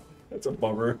good. That's a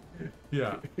bummer.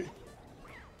 Yeah.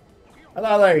 I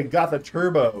thought I got the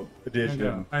turbo I edition.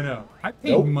 know. I know. I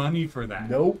paid Nope. money for that.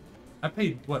 Nope. I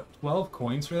paid what, 12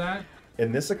 coins for that?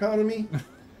 In this economy?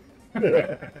 I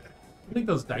think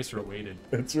those dice are weighted.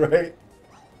 That's right.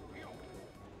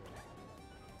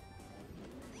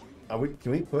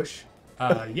 Can we push?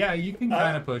 Yeah, you can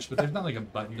kind of push, but there's not like a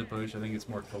button to push. I think it's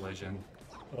more collision.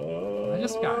 I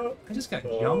just got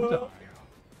jumped on.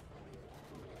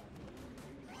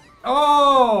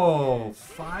 Oh,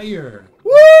 fire!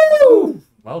 Woo!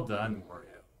 Well done, Mario.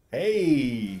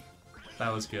 Hey!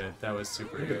 That was good. That was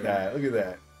super Look good. at that. Look at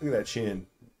that. Look at that chin.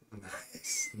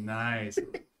 Nice, nice. The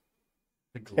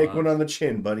Take glove. one on the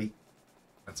chin, buddy.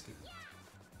 That's good.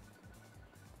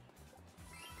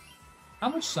 How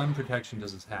much sun protection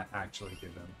does his hat actually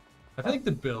give him? I think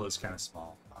the bill is kind of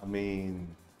small. I mean,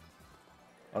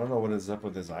 I don't know what is up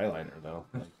with his eyeliner though.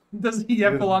 Does he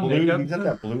have full on Blue- makeup? He's got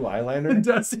that blue eyeliner.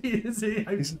 Does he? Is he?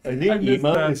 I Is he missed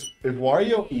emo? that. Is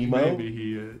Wario emo? Maybe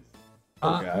he is.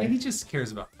 Poor guy. Maybe he just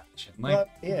cares about fashion. Like, But,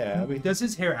 yeah, I mean, does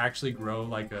his hair actually grow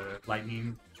like a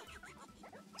lightning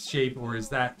shape, or is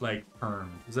that like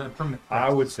perm? Is that permanent?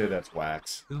 I would say that's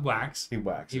wax. Is it wax. He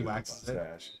waxes. He his waxes it.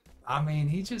 mustache. I mean,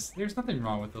 there's nothing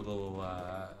wrong with the little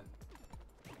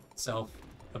self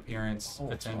appearance Oh, so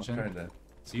I'm attention. trying to-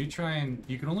 So you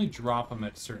can only drop them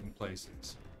at certain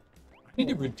places. I need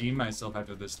to redeem myself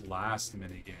after this last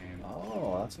mini game.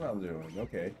 Oh, that's what I'm doing.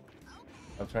 Okay.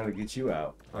 I'm trying to get you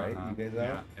out, right? Uh-huh. You guys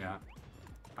Yeah, out? yeah.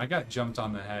 I got jumped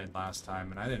on the head last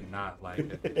time, and I did not like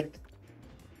it.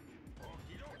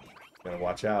 Gotta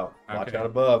watch out. Watch Okay. out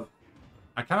above.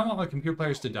 I kind of want my computer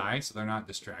players to die, so they're not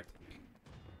distracting me.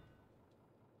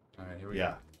 All right, here we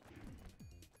Yeah.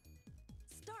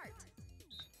 go.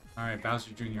 All right,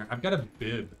 Bowser Jr. I've got a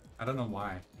bib. I don't know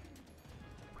why.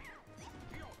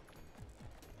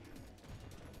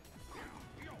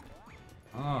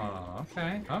 Oh,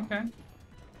 okay, okay.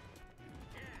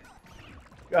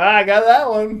 Ah, I got that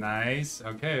one. Nice.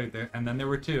 Okay, and then there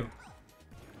were 2.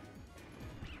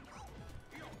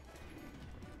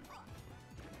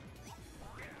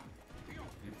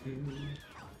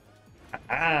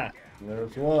 Ah,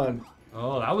 there's one.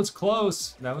 Oh, that was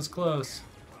close. That was close.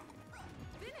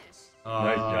 Oh,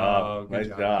 Nice job. Good Nice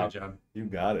job. job. Good job. You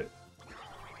got it.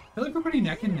 I feel like we're pretty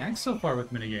neck and neck so far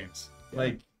with minigames. Yeah.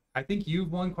 Like, I think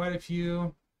you've won quite a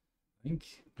few. I think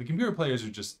the computer players are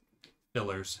just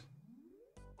fillers.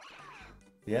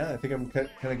 Yeah, I think I'm kind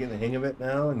of getting the hang of it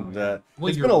now, and Well,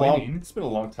 it's you're been a winning. it's been a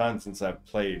long time since I've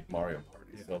played Mario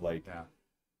Party. So like, Yeah.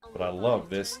 but I love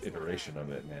this iteration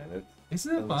of it, man.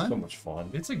 Isn't it It's fun? so much fun.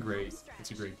 It's a great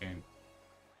game.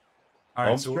 All right,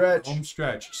 Home stretch. Home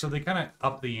stretch. So they kind of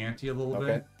up the ante a little Okay.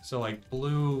 bit. So like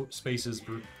blue spaces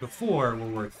before were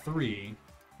worth 3,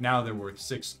 now they're worth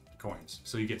 6 coins.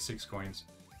 So you get 6 coins,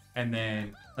 and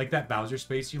then like that Bowser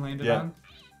space you landed on,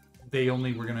 they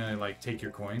only were gonna like take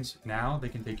your coins. Now they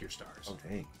can take your stars. Oh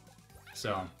dang.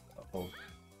 So, Oh.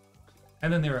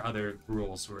 and then there are other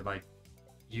rules where like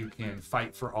you can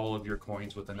fight for all of your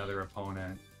coins with another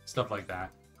opponent, stuff like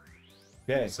that.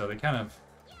 Okay. So they kind of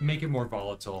make it more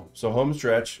volatile. So home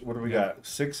stretch. What do we Yeah. got?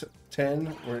 6,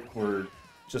 10. We're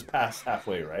just past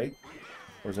halfway, right?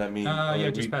 Or does that mean? Yeah,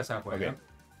 just past halfway. Okay. Yeah.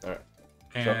 All right.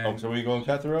 And So are we going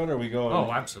cut the road, or are we going?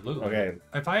 oh, absolutely. Okay.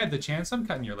 If I had the chance, I'm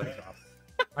cutting your legs off.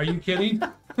 Are you kidding?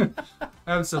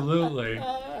 Absolutely.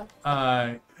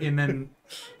 And then,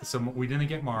 so we didn't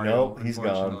get Mario. Nope, he's gone.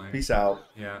 Unfortunately. Peace out.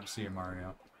 Yeah, see you,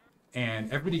 Mario.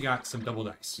 And everybody got some double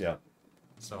dice. Yeah.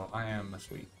 So I am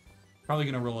Sweet. probably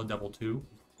gonna roll a double 2.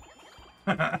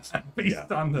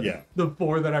 Based on yeah. the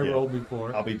 4 that I Yeah. rolled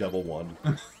before. I'll be double 1.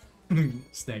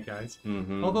 Snake eyes.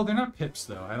 Mm-hmm. Although they're not pips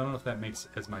though. I don't know if that makes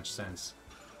as much sense.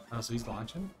 Oh, so he's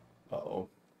launching? Uh-oh.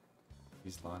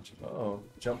 He's launching. Uh-oh.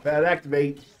 Jump pad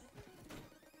activate.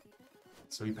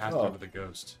 So he passed Oh. over the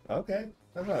ghost. Okay.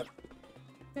 That's not...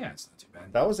 Yeah, it's not too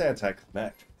bad. That was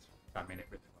anticlimactic. I mean, it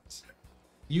really was.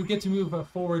 You get to move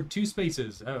forward 2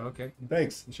 spaces. Oh, okay.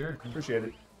 Thanks. Sure. Appreciate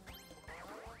it.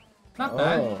 Not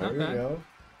bad. Oh, Not there you bad. go.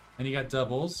 And you got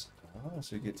doubles. Oh,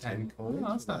 so you get 10 10 coins. Oh,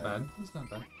 that's for not that. bad. That's not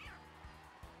bad.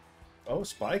 Oh,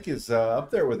 Spike is up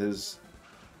there with his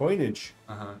coinage.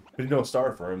 Uh-huh. But no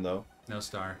star for him, though. No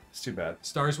star. It's too bad.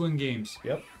 Stars win games.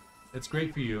 Yep. It's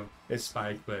great for you, It's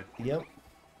Spike, but Yep.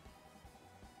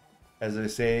 As they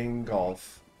say in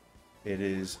golf, it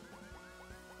is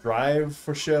drive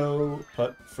for show,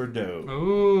 putt for dough.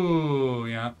 ooh,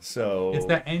 yeah. So It's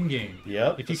that end game.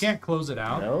 Yep. If you can't close it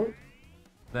out, No,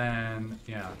 then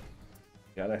yeah,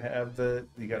 you gotta have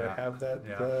that.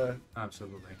 yeah.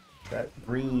 Absolutely. That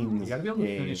green. You gotta be able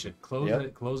to finish it. Close Yep.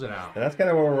 it. Close it out. And that's kind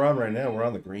of where we're on right now. We're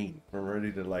on the green. We're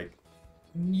ready to like.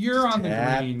 You're just on the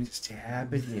tap- green. Just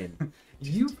tap it in.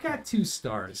 You've got 2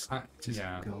 stars. Just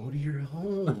Yeah. go to your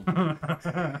home.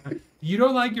 You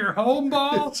don't like your home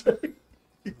ball? That's right.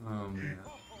 Oh man,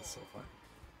 that's so funny.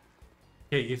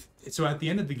 Okay, so at the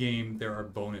end of the game there are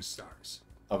bonus stars,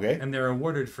 Okay. and they're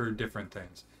awarded for different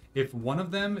things. If one of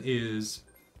them is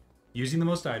using the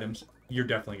most items, you're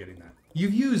definitely getting that.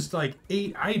 You've used like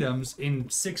 8 items in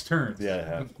 6 turns. Yeah, I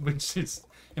have. Which is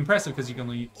impressive because you can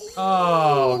only.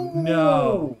 Oh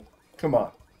no! Come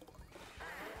on.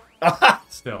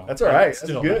 Still, That's all right. That's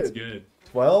Still, good. that's good.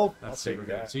 12. That's I'll super take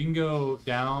good. that. So you can go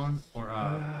down or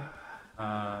up.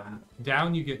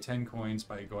 Down, you get 10 coins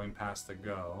by going past the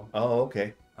go. Oh,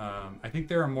 okay. I think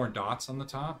there are more dots on the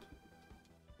top.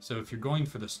 So if you're going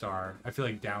for the star, I feel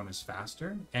like down is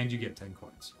faster, and you get 10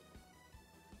 coins.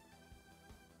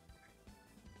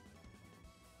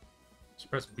 So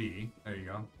press B. There you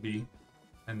go. B.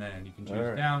 And then you can choose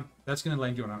Alright. down. That's going to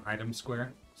land you on an item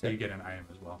square, so Okay. you get an item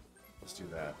as well. Let's do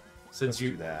that. Since Let's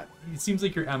do that. it seems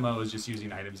like your MO is just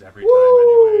using items every time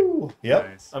anyway. Woo! Yep.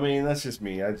 Nice. I mean, that's just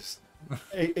me. I just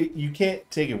you can't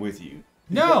take it with you.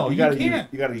 No, you gotta can't.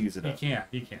 You got to use it You up, can't.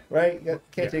 You can't. right? You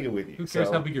can't Yeah. take it with you. Who cares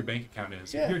so- how big your bank account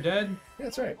is? Yeah. If you're dead,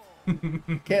 That's right.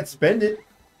 Can't spend it.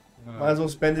 Might as well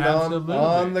spend it Absolutely.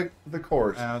 on the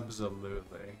course.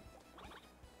 Absolutely.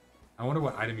 I wonder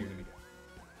what item you're gonna get.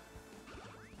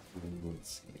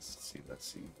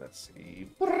 Let's see.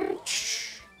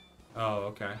 Oh,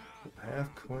 okay.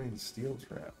 Half coin steel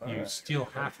trap. You Alright. steal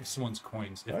half of someone's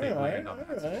coins if they Alright, land on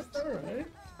that. alright.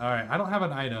 Alright, I don't have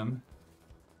an item.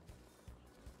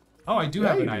 Oh, I do Yeah,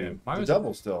 have you an do. item. Why It's was a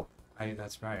double still.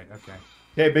 That's right. Okay.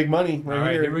 Okay, big money right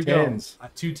Alright, here we Tens. go.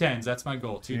 2 10s. That's my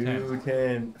goal. 2 10s.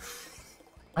 210.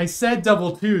 I said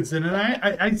double 2s, didn't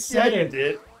I? I said it.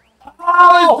 Did.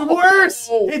 Oh, it's worse.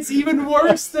 It's even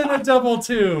worse than a double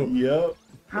 2. Yep.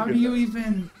 How do you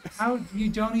even? How you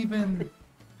don't even?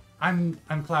 I'm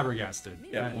flabbergasted.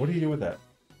 Yeah. What do you do with that?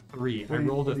 3. What I do you-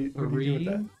 rolled what a do you- what do you do with 3.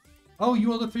 that? Oh, you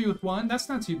rolled a 3 with 1? That's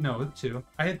not 2. No, with 2.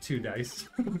 I had 2 dice.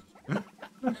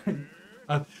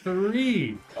 A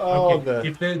 3. Oh, okay.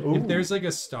 If ooh. there's like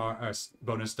a star,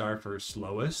 bonus star for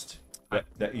slowest.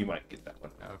 That you might get that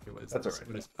one. Okay, what is That's this? all right.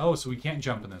 What is, oh, so we can't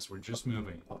jump in this. We're just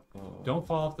moving. Uh-oh. Don't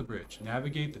fall off the bridge.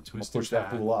 Navigate the I'll twisted push that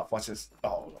path. fool off. Watch this.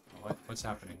 Oh. What's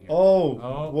happening here? Oh.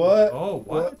 What? Oh,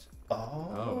 what?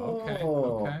 Oh.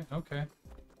 Oh, okay.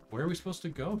 Where are we supposed to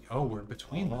go? Oh, we're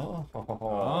between them.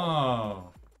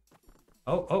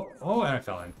 Oh, and I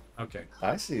fell in. Okay.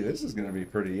 I see. This is going to be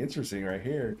pretty interesting right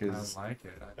here. I Because like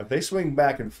it. if they swing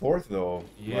back and forth, though,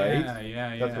 right?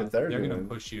 Yeah. That's what they're gonna doing.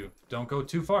 push you. Don't go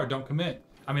too far. Don't commit.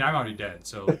 I mean, I'm already dead,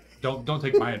 so don't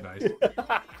take my advice.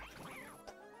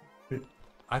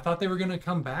 I thought they were gonna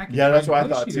come back. And Yeah, try that's and what I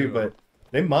push thought you. too. But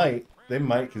they might. They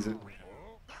might because it.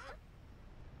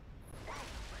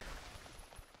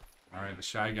 All right, the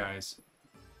Shy Guys.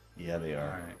 Yeah, they All are.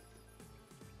 right.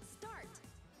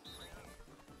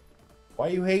 Why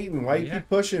are you hating? Why you Yeah, keep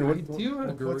pushing? I do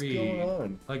What's agree. going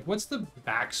on? Like, what's the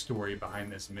backstory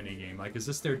behind this minigame? Like, is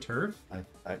this their turf?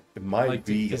 It might Like,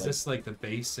 be. is this like the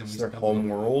base and it's we their stumbled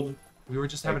home over- world? We were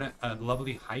just having a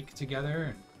lovely hike together.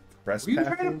 And Press were you trying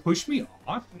to packing? push me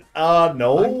off?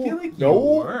 No. I feel like no. you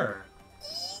were.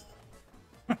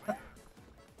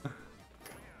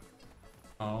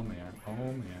 Oh man.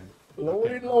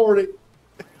 Lordy, Okay. lordy.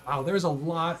 Wow, there's a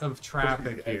lot of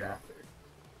traffic here.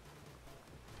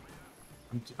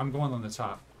 I'm going on the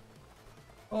top.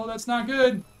 Oh, that's not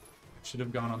good. Should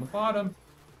have gone on the bottom.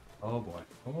 Oh boy.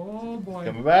 Oh boy.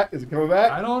 Coming back? Is it coming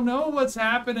back? I don't know what's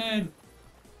happening.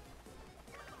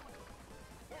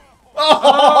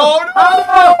 Oh,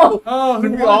 no! Oh,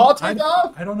 Did who we won? all take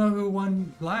off? I don't know who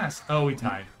won last. Oh, we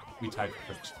tied. We tied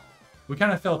first. We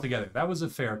kind of fell together. That was a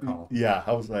fair call. Yeah,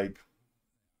 I was like,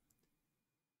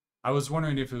 I was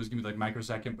wondering if it was gonna be like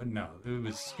microsecond, but no,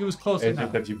 it was close it's enough.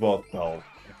 just that you both fell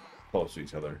close to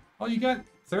each other. Oh, you got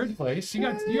third place. You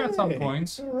got some Hey,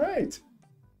 points. All right.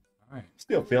 All right.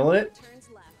 Still feeling it.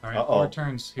 All right. Uh-oh. 4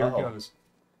 turns. Here it Uh-oh. goes.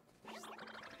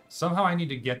 Somehow I need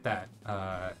to get that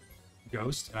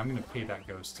ghost, and I'm gonna pay that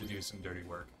ghost to do some dirty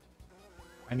work.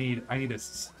 I need a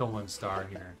stolen star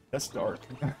here. That's dark.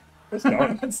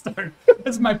 That's dark.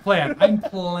 That's my plan. I'm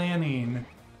planning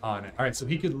on it. All right, so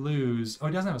he could lose. Oh,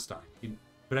 he doesn't have a star.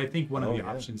 But I think one of Oh, the yeah.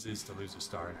 options is to lose a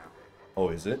star now. Oh,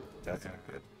 is it? That's Yeah. not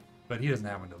good. But he doesn't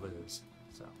have one to lose.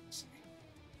 So. Let's see.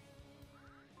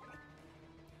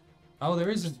 Oh, there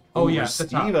isn't. Oh, yeah. It's the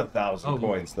top. Steve 1,000 Oh.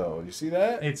 coins, though. You see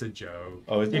that? It's a joke.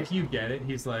 Oh, is it? If you get it,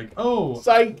 he's like, oh,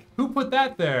 Psych! who put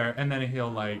that there? And then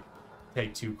he'll like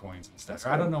take 2 coins instead. That's Or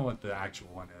I don't kind know what the actual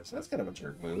one is. That's kind of a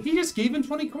jerk move. He just gave him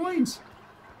 20 coins.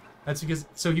 That's because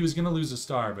so he was gonna lose a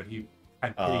star, but he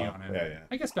had pity on him. yeah.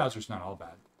 I guess Bowser's not all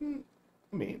bad.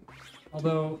 I mean,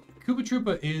 Although Koopa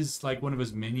Troopa is like one of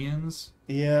his minions.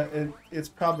 yeah, it's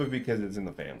probably because it's in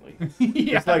the family.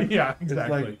 Yeah, It's like- yeah, it's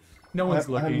exactly. like, no one's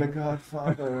I'm looking. the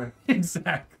godfather.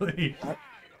 Exactly.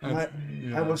 I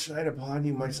Yeah. will shine upon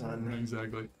you, my son.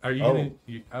 Exactly. Are you Oh.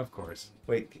 gonna? Of course.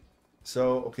 Wait,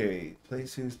 so, okay,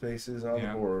 place 2 spaces on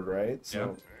Yeah. the board, right? So,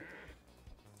 Yep.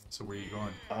 So where are you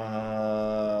going?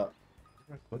 where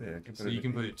do I put it? I can put So you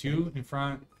can put it 2 in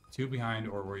front, 2 behind,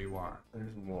 or where you are.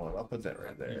 There's 1. I'll put that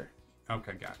right there.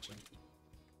 Okay, gotcha.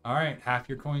 All right, half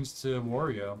your coins to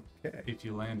Wario Okay. if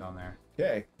you land on there.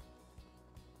 Okay.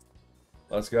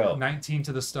 Let's go. 19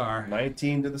 to the star.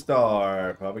 19 to the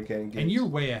star. Probably can't get. And you're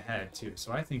way ahead too,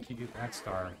 so I think you get that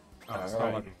star. Oh, All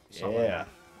solid, right. solid. Yeah.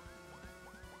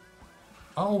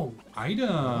 Oh, item.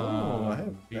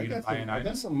 Oh, You I gonna got buy some, an I item?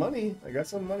 got some money. I got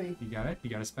some money. You got it. You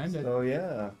got to spend it. So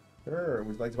yeah. Sure.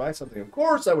 Would you like to buy something? Of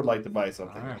course, I would like to buy All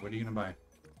something. right. What are you gonna buy?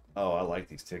 Oh, I like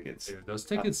these tickets. Dude, those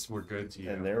tickets were good to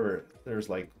you. And there's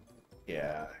like,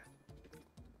 yeah.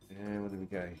 And what do we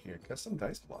got here? Custom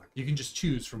dice block. You can just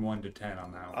choose from 1 to 10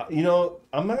 on that one. You know,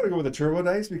 I'm not gonna go with the turbo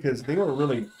dice because they weren't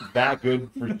really that good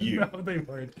for you. No, they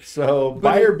weren't. So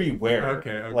buyer beware.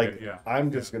 Okay, Like yeah.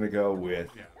 I'm just gonna go with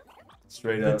Yeah.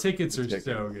 straight The up. tickets are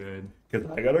so good. Because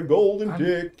I got a golden I'm-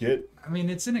 ticket. I mean,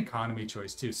 it's an economy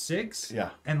choice too. 6. Yeah.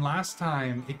 And last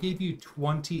time it gave you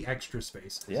 20 extra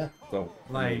spaces. Yeah. So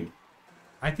Like,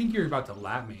 I think you're about to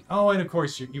lap me. Oh, and of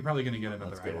course you're probably gonna get another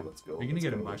let's go. item. Let's go. You're gonna let's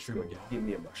get a go, let's mushroom go. again. Give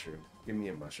me a mushroom. Give me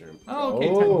a mushroom. Oh, okay,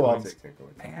 10 I'll coins. take 10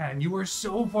 coins. Man, you were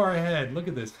so far ahead. Look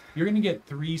at this. You're gonna get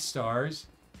 3 stars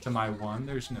to my 1.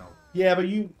 There's no. Yeah, but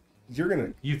you're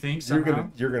gonna You think somehow?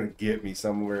 you're gonna get me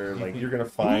somewhere. Like think- you're gonna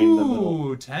find the little.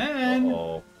 Ooh, 10.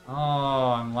 Oh. Oh,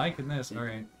 I'm liking this. All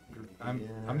right. I'm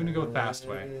gonna go fast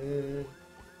way.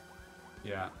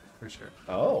 Yeah, for sure.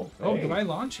 Oh. Oh, hey. do I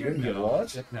launch You here? didn't get No.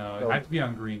 launch? No, No. I have to be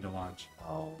on green to launch.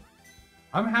 Oh.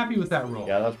 I'm happy with that roll.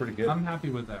 Yeah, that's pretty good. I'm happy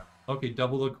with that. Okay,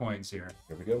 double the coins here.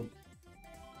 Here we go.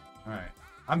 All right.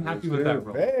 I'm happy with that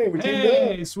roll. Hey, we teamed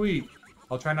Hey, up. sweet.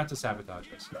 I'll try not to sabotage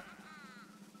this.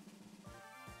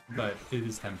 But it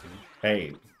is tempting.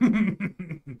 Hey.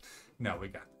 No, we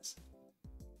got this.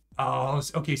 Oh,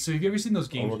 okay. So have you ever seen those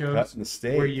game shows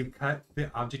where you cut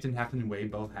the object in half and weigh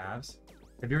both halves?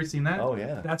 Have you ever seen that? Oh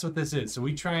yeah. That's what this is. So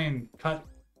we try and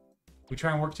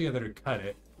work together to cut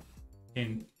it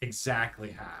in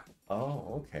exactly half.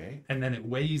 Oh, okay. And then it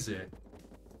weighs it,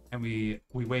 and we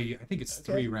weigh. I think it's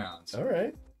 3 rounds. All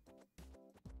right.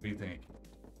 What do you think?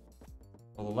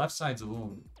 Well, the left side's a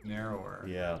little narrower.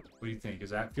 Yeah. What do you think? Does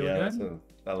that feel Yeah, good?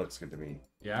 that looks good to me.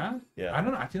 Yeah? Yeah. I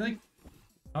don't know. I feel like...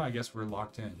 Oh, I guess we're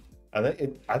locked in. I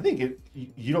think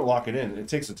you don't lock it in. It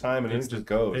takes the time and then it just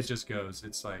goes. It just goes.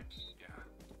 It's like, yeah.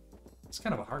 It's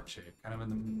kind of a heart shape. Kind of in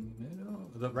the middle.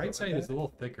 The right side is a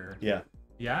little thicker. Yeah.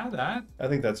 Yeah, that? I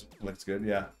think looks good,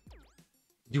 yeah. Do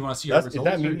you want to see our results? Is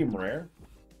that medium rare?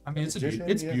 I mean,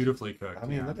 it's beautifully cooked. I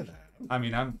mean, look at that. I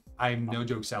mean, I'm no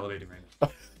joke salivating right now.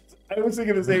 I was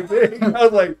thinking the same thing. I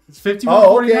was like, it's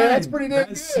 51.49. Okay, that's pretty damn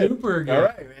good. Super good. All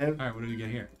right, man. All right, what did we get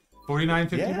here?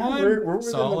 49.51. Yeah, we're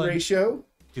within the ratio.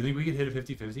 Do you think we could hit a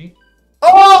 50-50?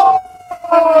 Oh!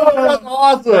 That's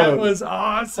awesome. That was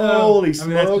awesome. Holy smokes. I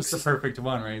mean, that's just the perfect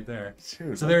one right there.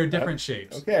 Dude, so there are different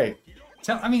shapes. Okay.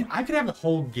 I mean, I could have a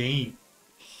whole game.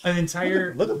 An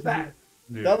entire... Look at that.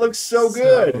 Dude, that looks so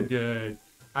good. So good.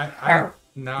 Now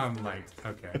I'm like,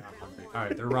 okay, I'm hungry. All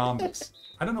right, they're rhombus.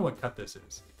 I don't know what cut this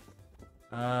is.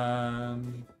 What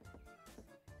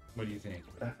do you think?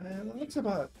 That looks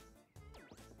about...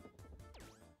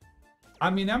 I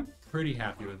mean, I'm pretty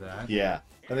happy with that. Yeah,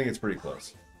 I think it's pretty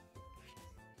close.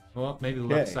 Well, maybe the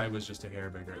left side was just a hair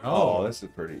bigger. Oh, this is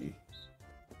pretty...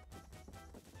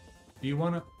 Do you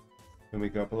want to... Can we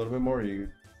go up a little bit more, or you're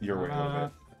right a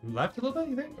little bit? Left a little bit,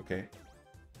 you think? Okay.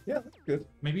 Yeah, that's good.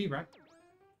 Maybe right?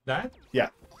 That? Yeah.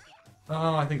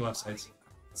 Oh, I think left side's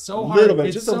so a hard. little bit,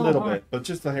 it's just so a little hard. bit, but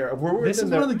just the hair. This is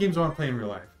one of the games I want to play in real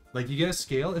life. Like, you get a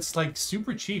scale, it's like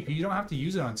super cheap. You don't have to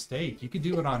use it on steak. You could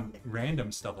do it on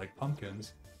random stuff like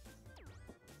pumpkins.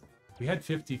 We had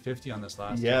 50-50 on this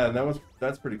last time. And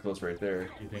that's pretty close right there.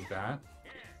 You think that?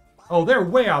 Oh, they're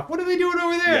way off. What are they doing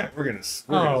over there?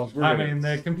 Yeah, I mean,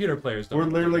 the computer players don't. We're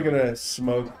literally going to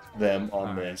smoke them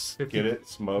on this. 50, get it?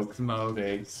 Smoke.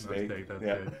 Steak. That's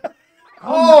good.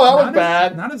 Oh, that was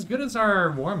bad. Not as good as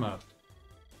our warm-up.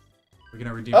 We're going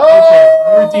to redeem it. Okay,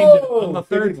 we redeemed it on the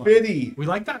third 50. one. We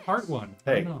like that heart one.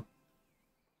 Hey. I don't know.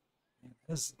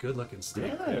 This is good-looking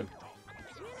steak, dude.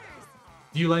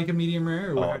 Do you like a medium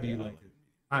rare, or how do you like it?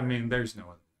 I mean, there's no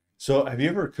other. So, have you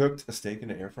ever cooked a steak in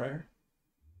an air fryer?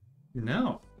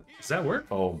 No. Does that work?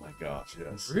 Oh my gosh,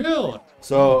 yes. Really?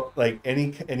 So, like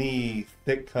any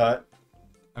thick cut,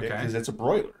 because it's a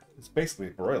broiler. It's basically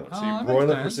a broiler. So you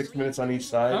broil it for 6 minutes on each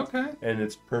side. Okay. And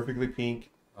it's perfectly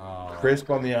pink, crisp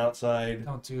on the outside.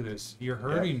 Don't do this. You're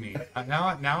hurting me.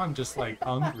 Now I'm just like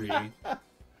hungry. I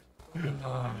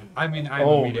mean, I'm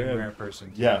a medium rare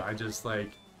person too. Yeah.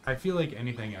 I feel like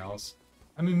anything else.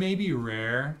 I mean, maybe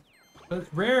rare. But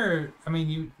rare, I mean,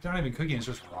 you don't even cook it, it's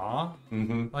just raw.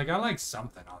 Mm-hmm. Like, I like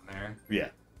something on there. Yeah.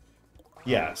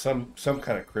 Yeah, some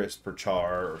kind of crisp or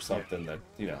char or something that,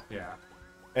 you know. Yeah.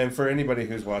 And for anybody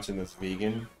who's watching this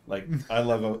vegan, like, I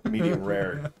love a medium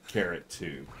rare carrot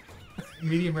too.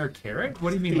 Medium rare carrot? What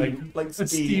do you mean, like a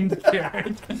steamed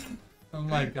carrot? I'm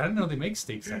like, I didn't know they make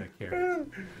steaks out of carrot.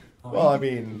 Well, I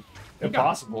mean,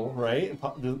 impossible, right?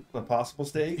 Impossible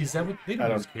steak? Is that what they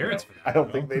don't use carrots for that? I don't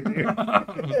think they do.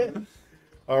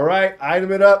 All right,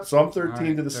 item it up. So I'm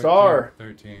 13 to the 13, star.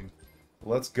 13.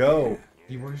 Let's go.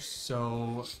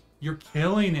 You're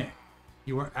killing it.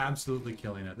 You are absolutely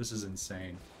killing it. This is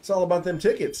insane. It's all about them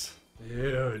tickets.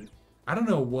 Dude, I don't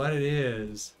know what it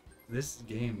is. This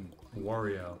game,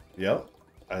 Wario. Yep.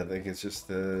 I think it's just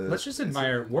Let's just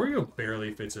admire. Wario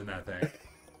barely fits in that thing.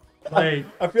 Like,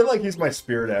 I feel like he's my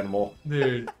spirit animal.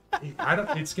 Dude,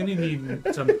 it's gonna need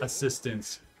some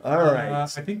assistance. All right. I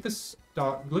think the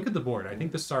star. Look at the board. I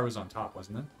think the star was on top,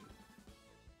 wasn't it?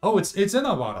 Oh, it's in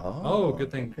the bottom. Oh, good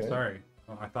thing. Okay. Sorry.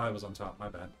 Oh, I thought it was on top. My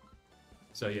bad.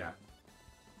 So yeah.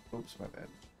 Oops, my bad.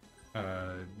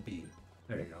 B.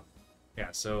 There you go. Yeah.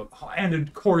 So, and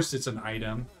of course it's an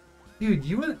item. Dude,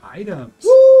 you and items.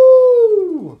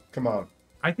 Woo! Come on.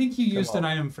 I think you used an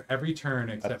item for every turn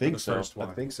except for the first one.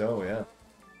 I think so, yeah.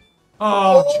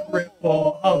 Oh,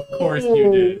 triple. Of course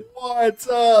you did. What's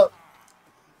up?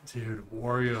 Dude,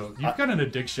 Wario. You've got an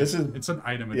addiction. It's an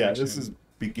item addiction. Yeah, this is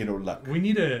beginner luck. We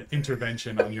need an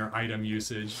intervention on your item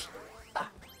usage.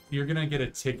 You're going to get a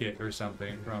ticket or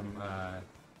something from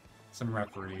some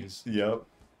referees. Yep.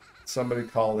 Somebody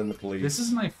call in the police. This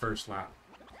is my first lap.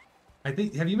 I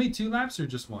think. Have you made 2 laps or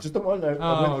just one? Just the one. I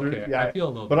Oh, went through. okay. Yeah, I feel a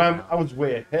little. But bit I was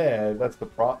way ahead. That's the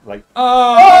problem. Like.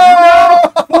 Oh,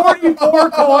 no!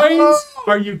 44 coins?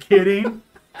 Are you kidding?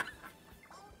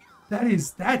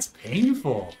 That's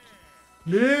painful.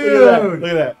 Dude. Look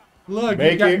at that. Look,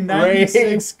 Make you got it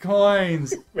 96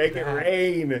 coins. Make it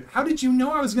rain. How did you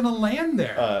know I was gonna land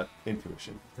there?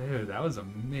 Intuition. Dude, that was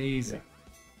amazing.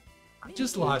 Yeah. I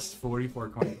just lost 44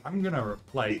 coins. I'm gonna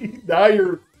like. now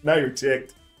you're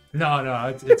ticked. No,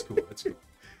 it's cool. It's cool.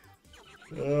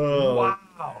 Oh.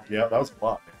 Wow. Yeah, that was a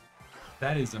lot.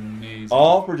 That is amazing.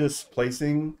 All for just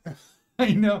placing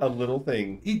I know. a little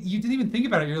thing. You didn't even think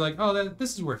about it. You're like, oh,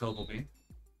 this is where Phil will be.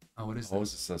 Oh, what is this? Oh,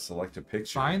 is this a selected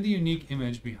picture? Find the unique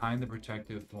image behind the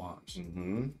protective thwomps.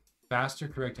 Mm-hmm. Faster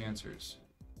correct answers.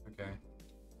 Okay.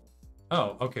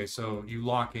 Oh, okay. So you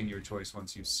lock in your choice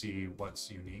once you see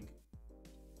what's unique.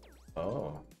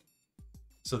 Oh.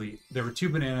 So there were 2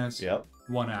 bananas. Yep.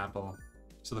 1 apple.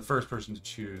 So the first person to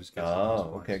choose gets the most Oh,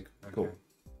 points. okay, cool.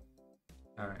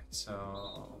 All right,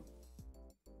 so.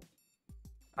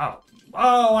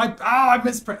 I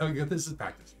mispressed. Oh, this is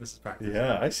practice. This is practice.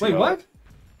 Yeah, I see. Wait, what?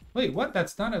 Wait, what?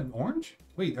 That's not an orange?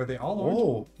 Wait, are they all orange?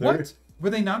 Oh, what? Were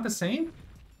they not the same?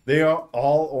 They are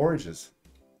all oranges.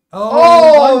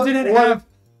 Oh, one didn't have.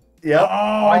 Yep.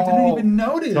 Oh, I didn't even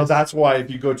notice. So that's why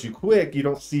if you go too quick, you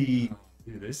don't see.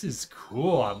 Dude, this is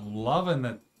cool. I'm loving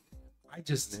that. I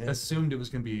just assumed it was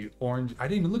going to be orange. I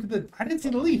didn't even look at the. I didn't see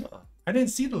the leaf. I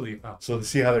didn't see the leaf. Oh. So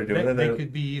see how they're doing it? They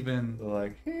could be even. They're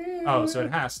like. Oh, so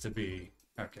it has to be.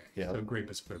 Okay. Yeah. So grape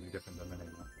is clearly different than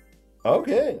vanilla.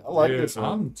 Okay, I like Dude, this one.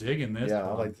 I'm digging this. Yeah,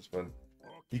 I like this one.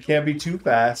 You can't be too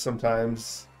fast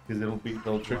sometimes because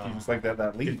they'll trick you just like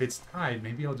that leaf. If it's tied,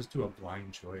 maybe I'll just do a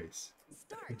blind choice.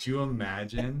 Could you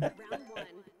imagine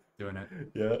doing it?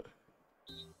 Yeah.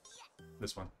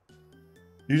 This one.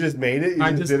 You just made it.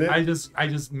 You did it. I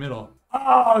just middle.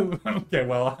 Oh, okay.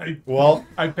 Well,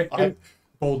 I picked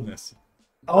boldness.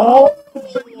 Oh.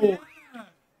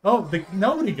 Oh,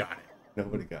 nobody got it.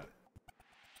 Nobody got it.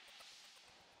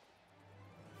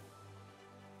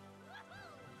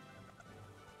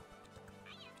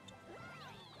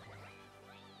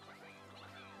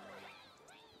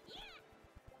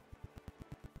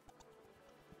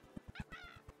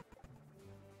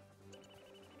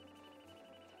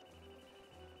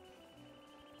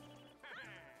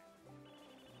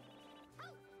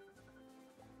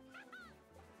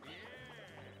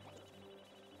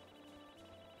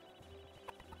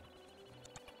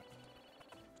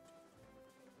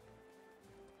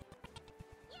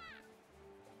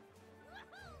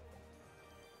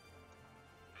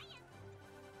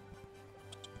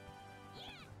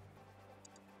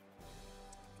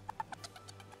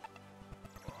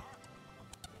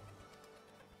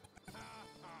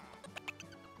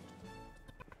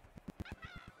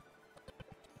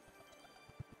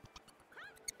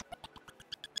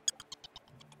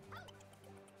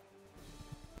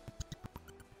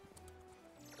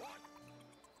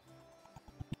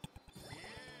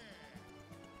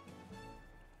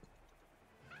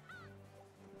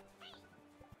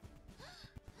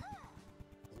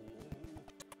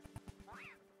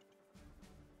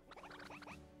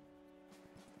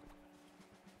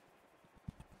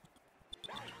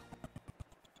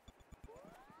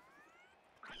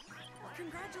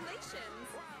 Congratulations!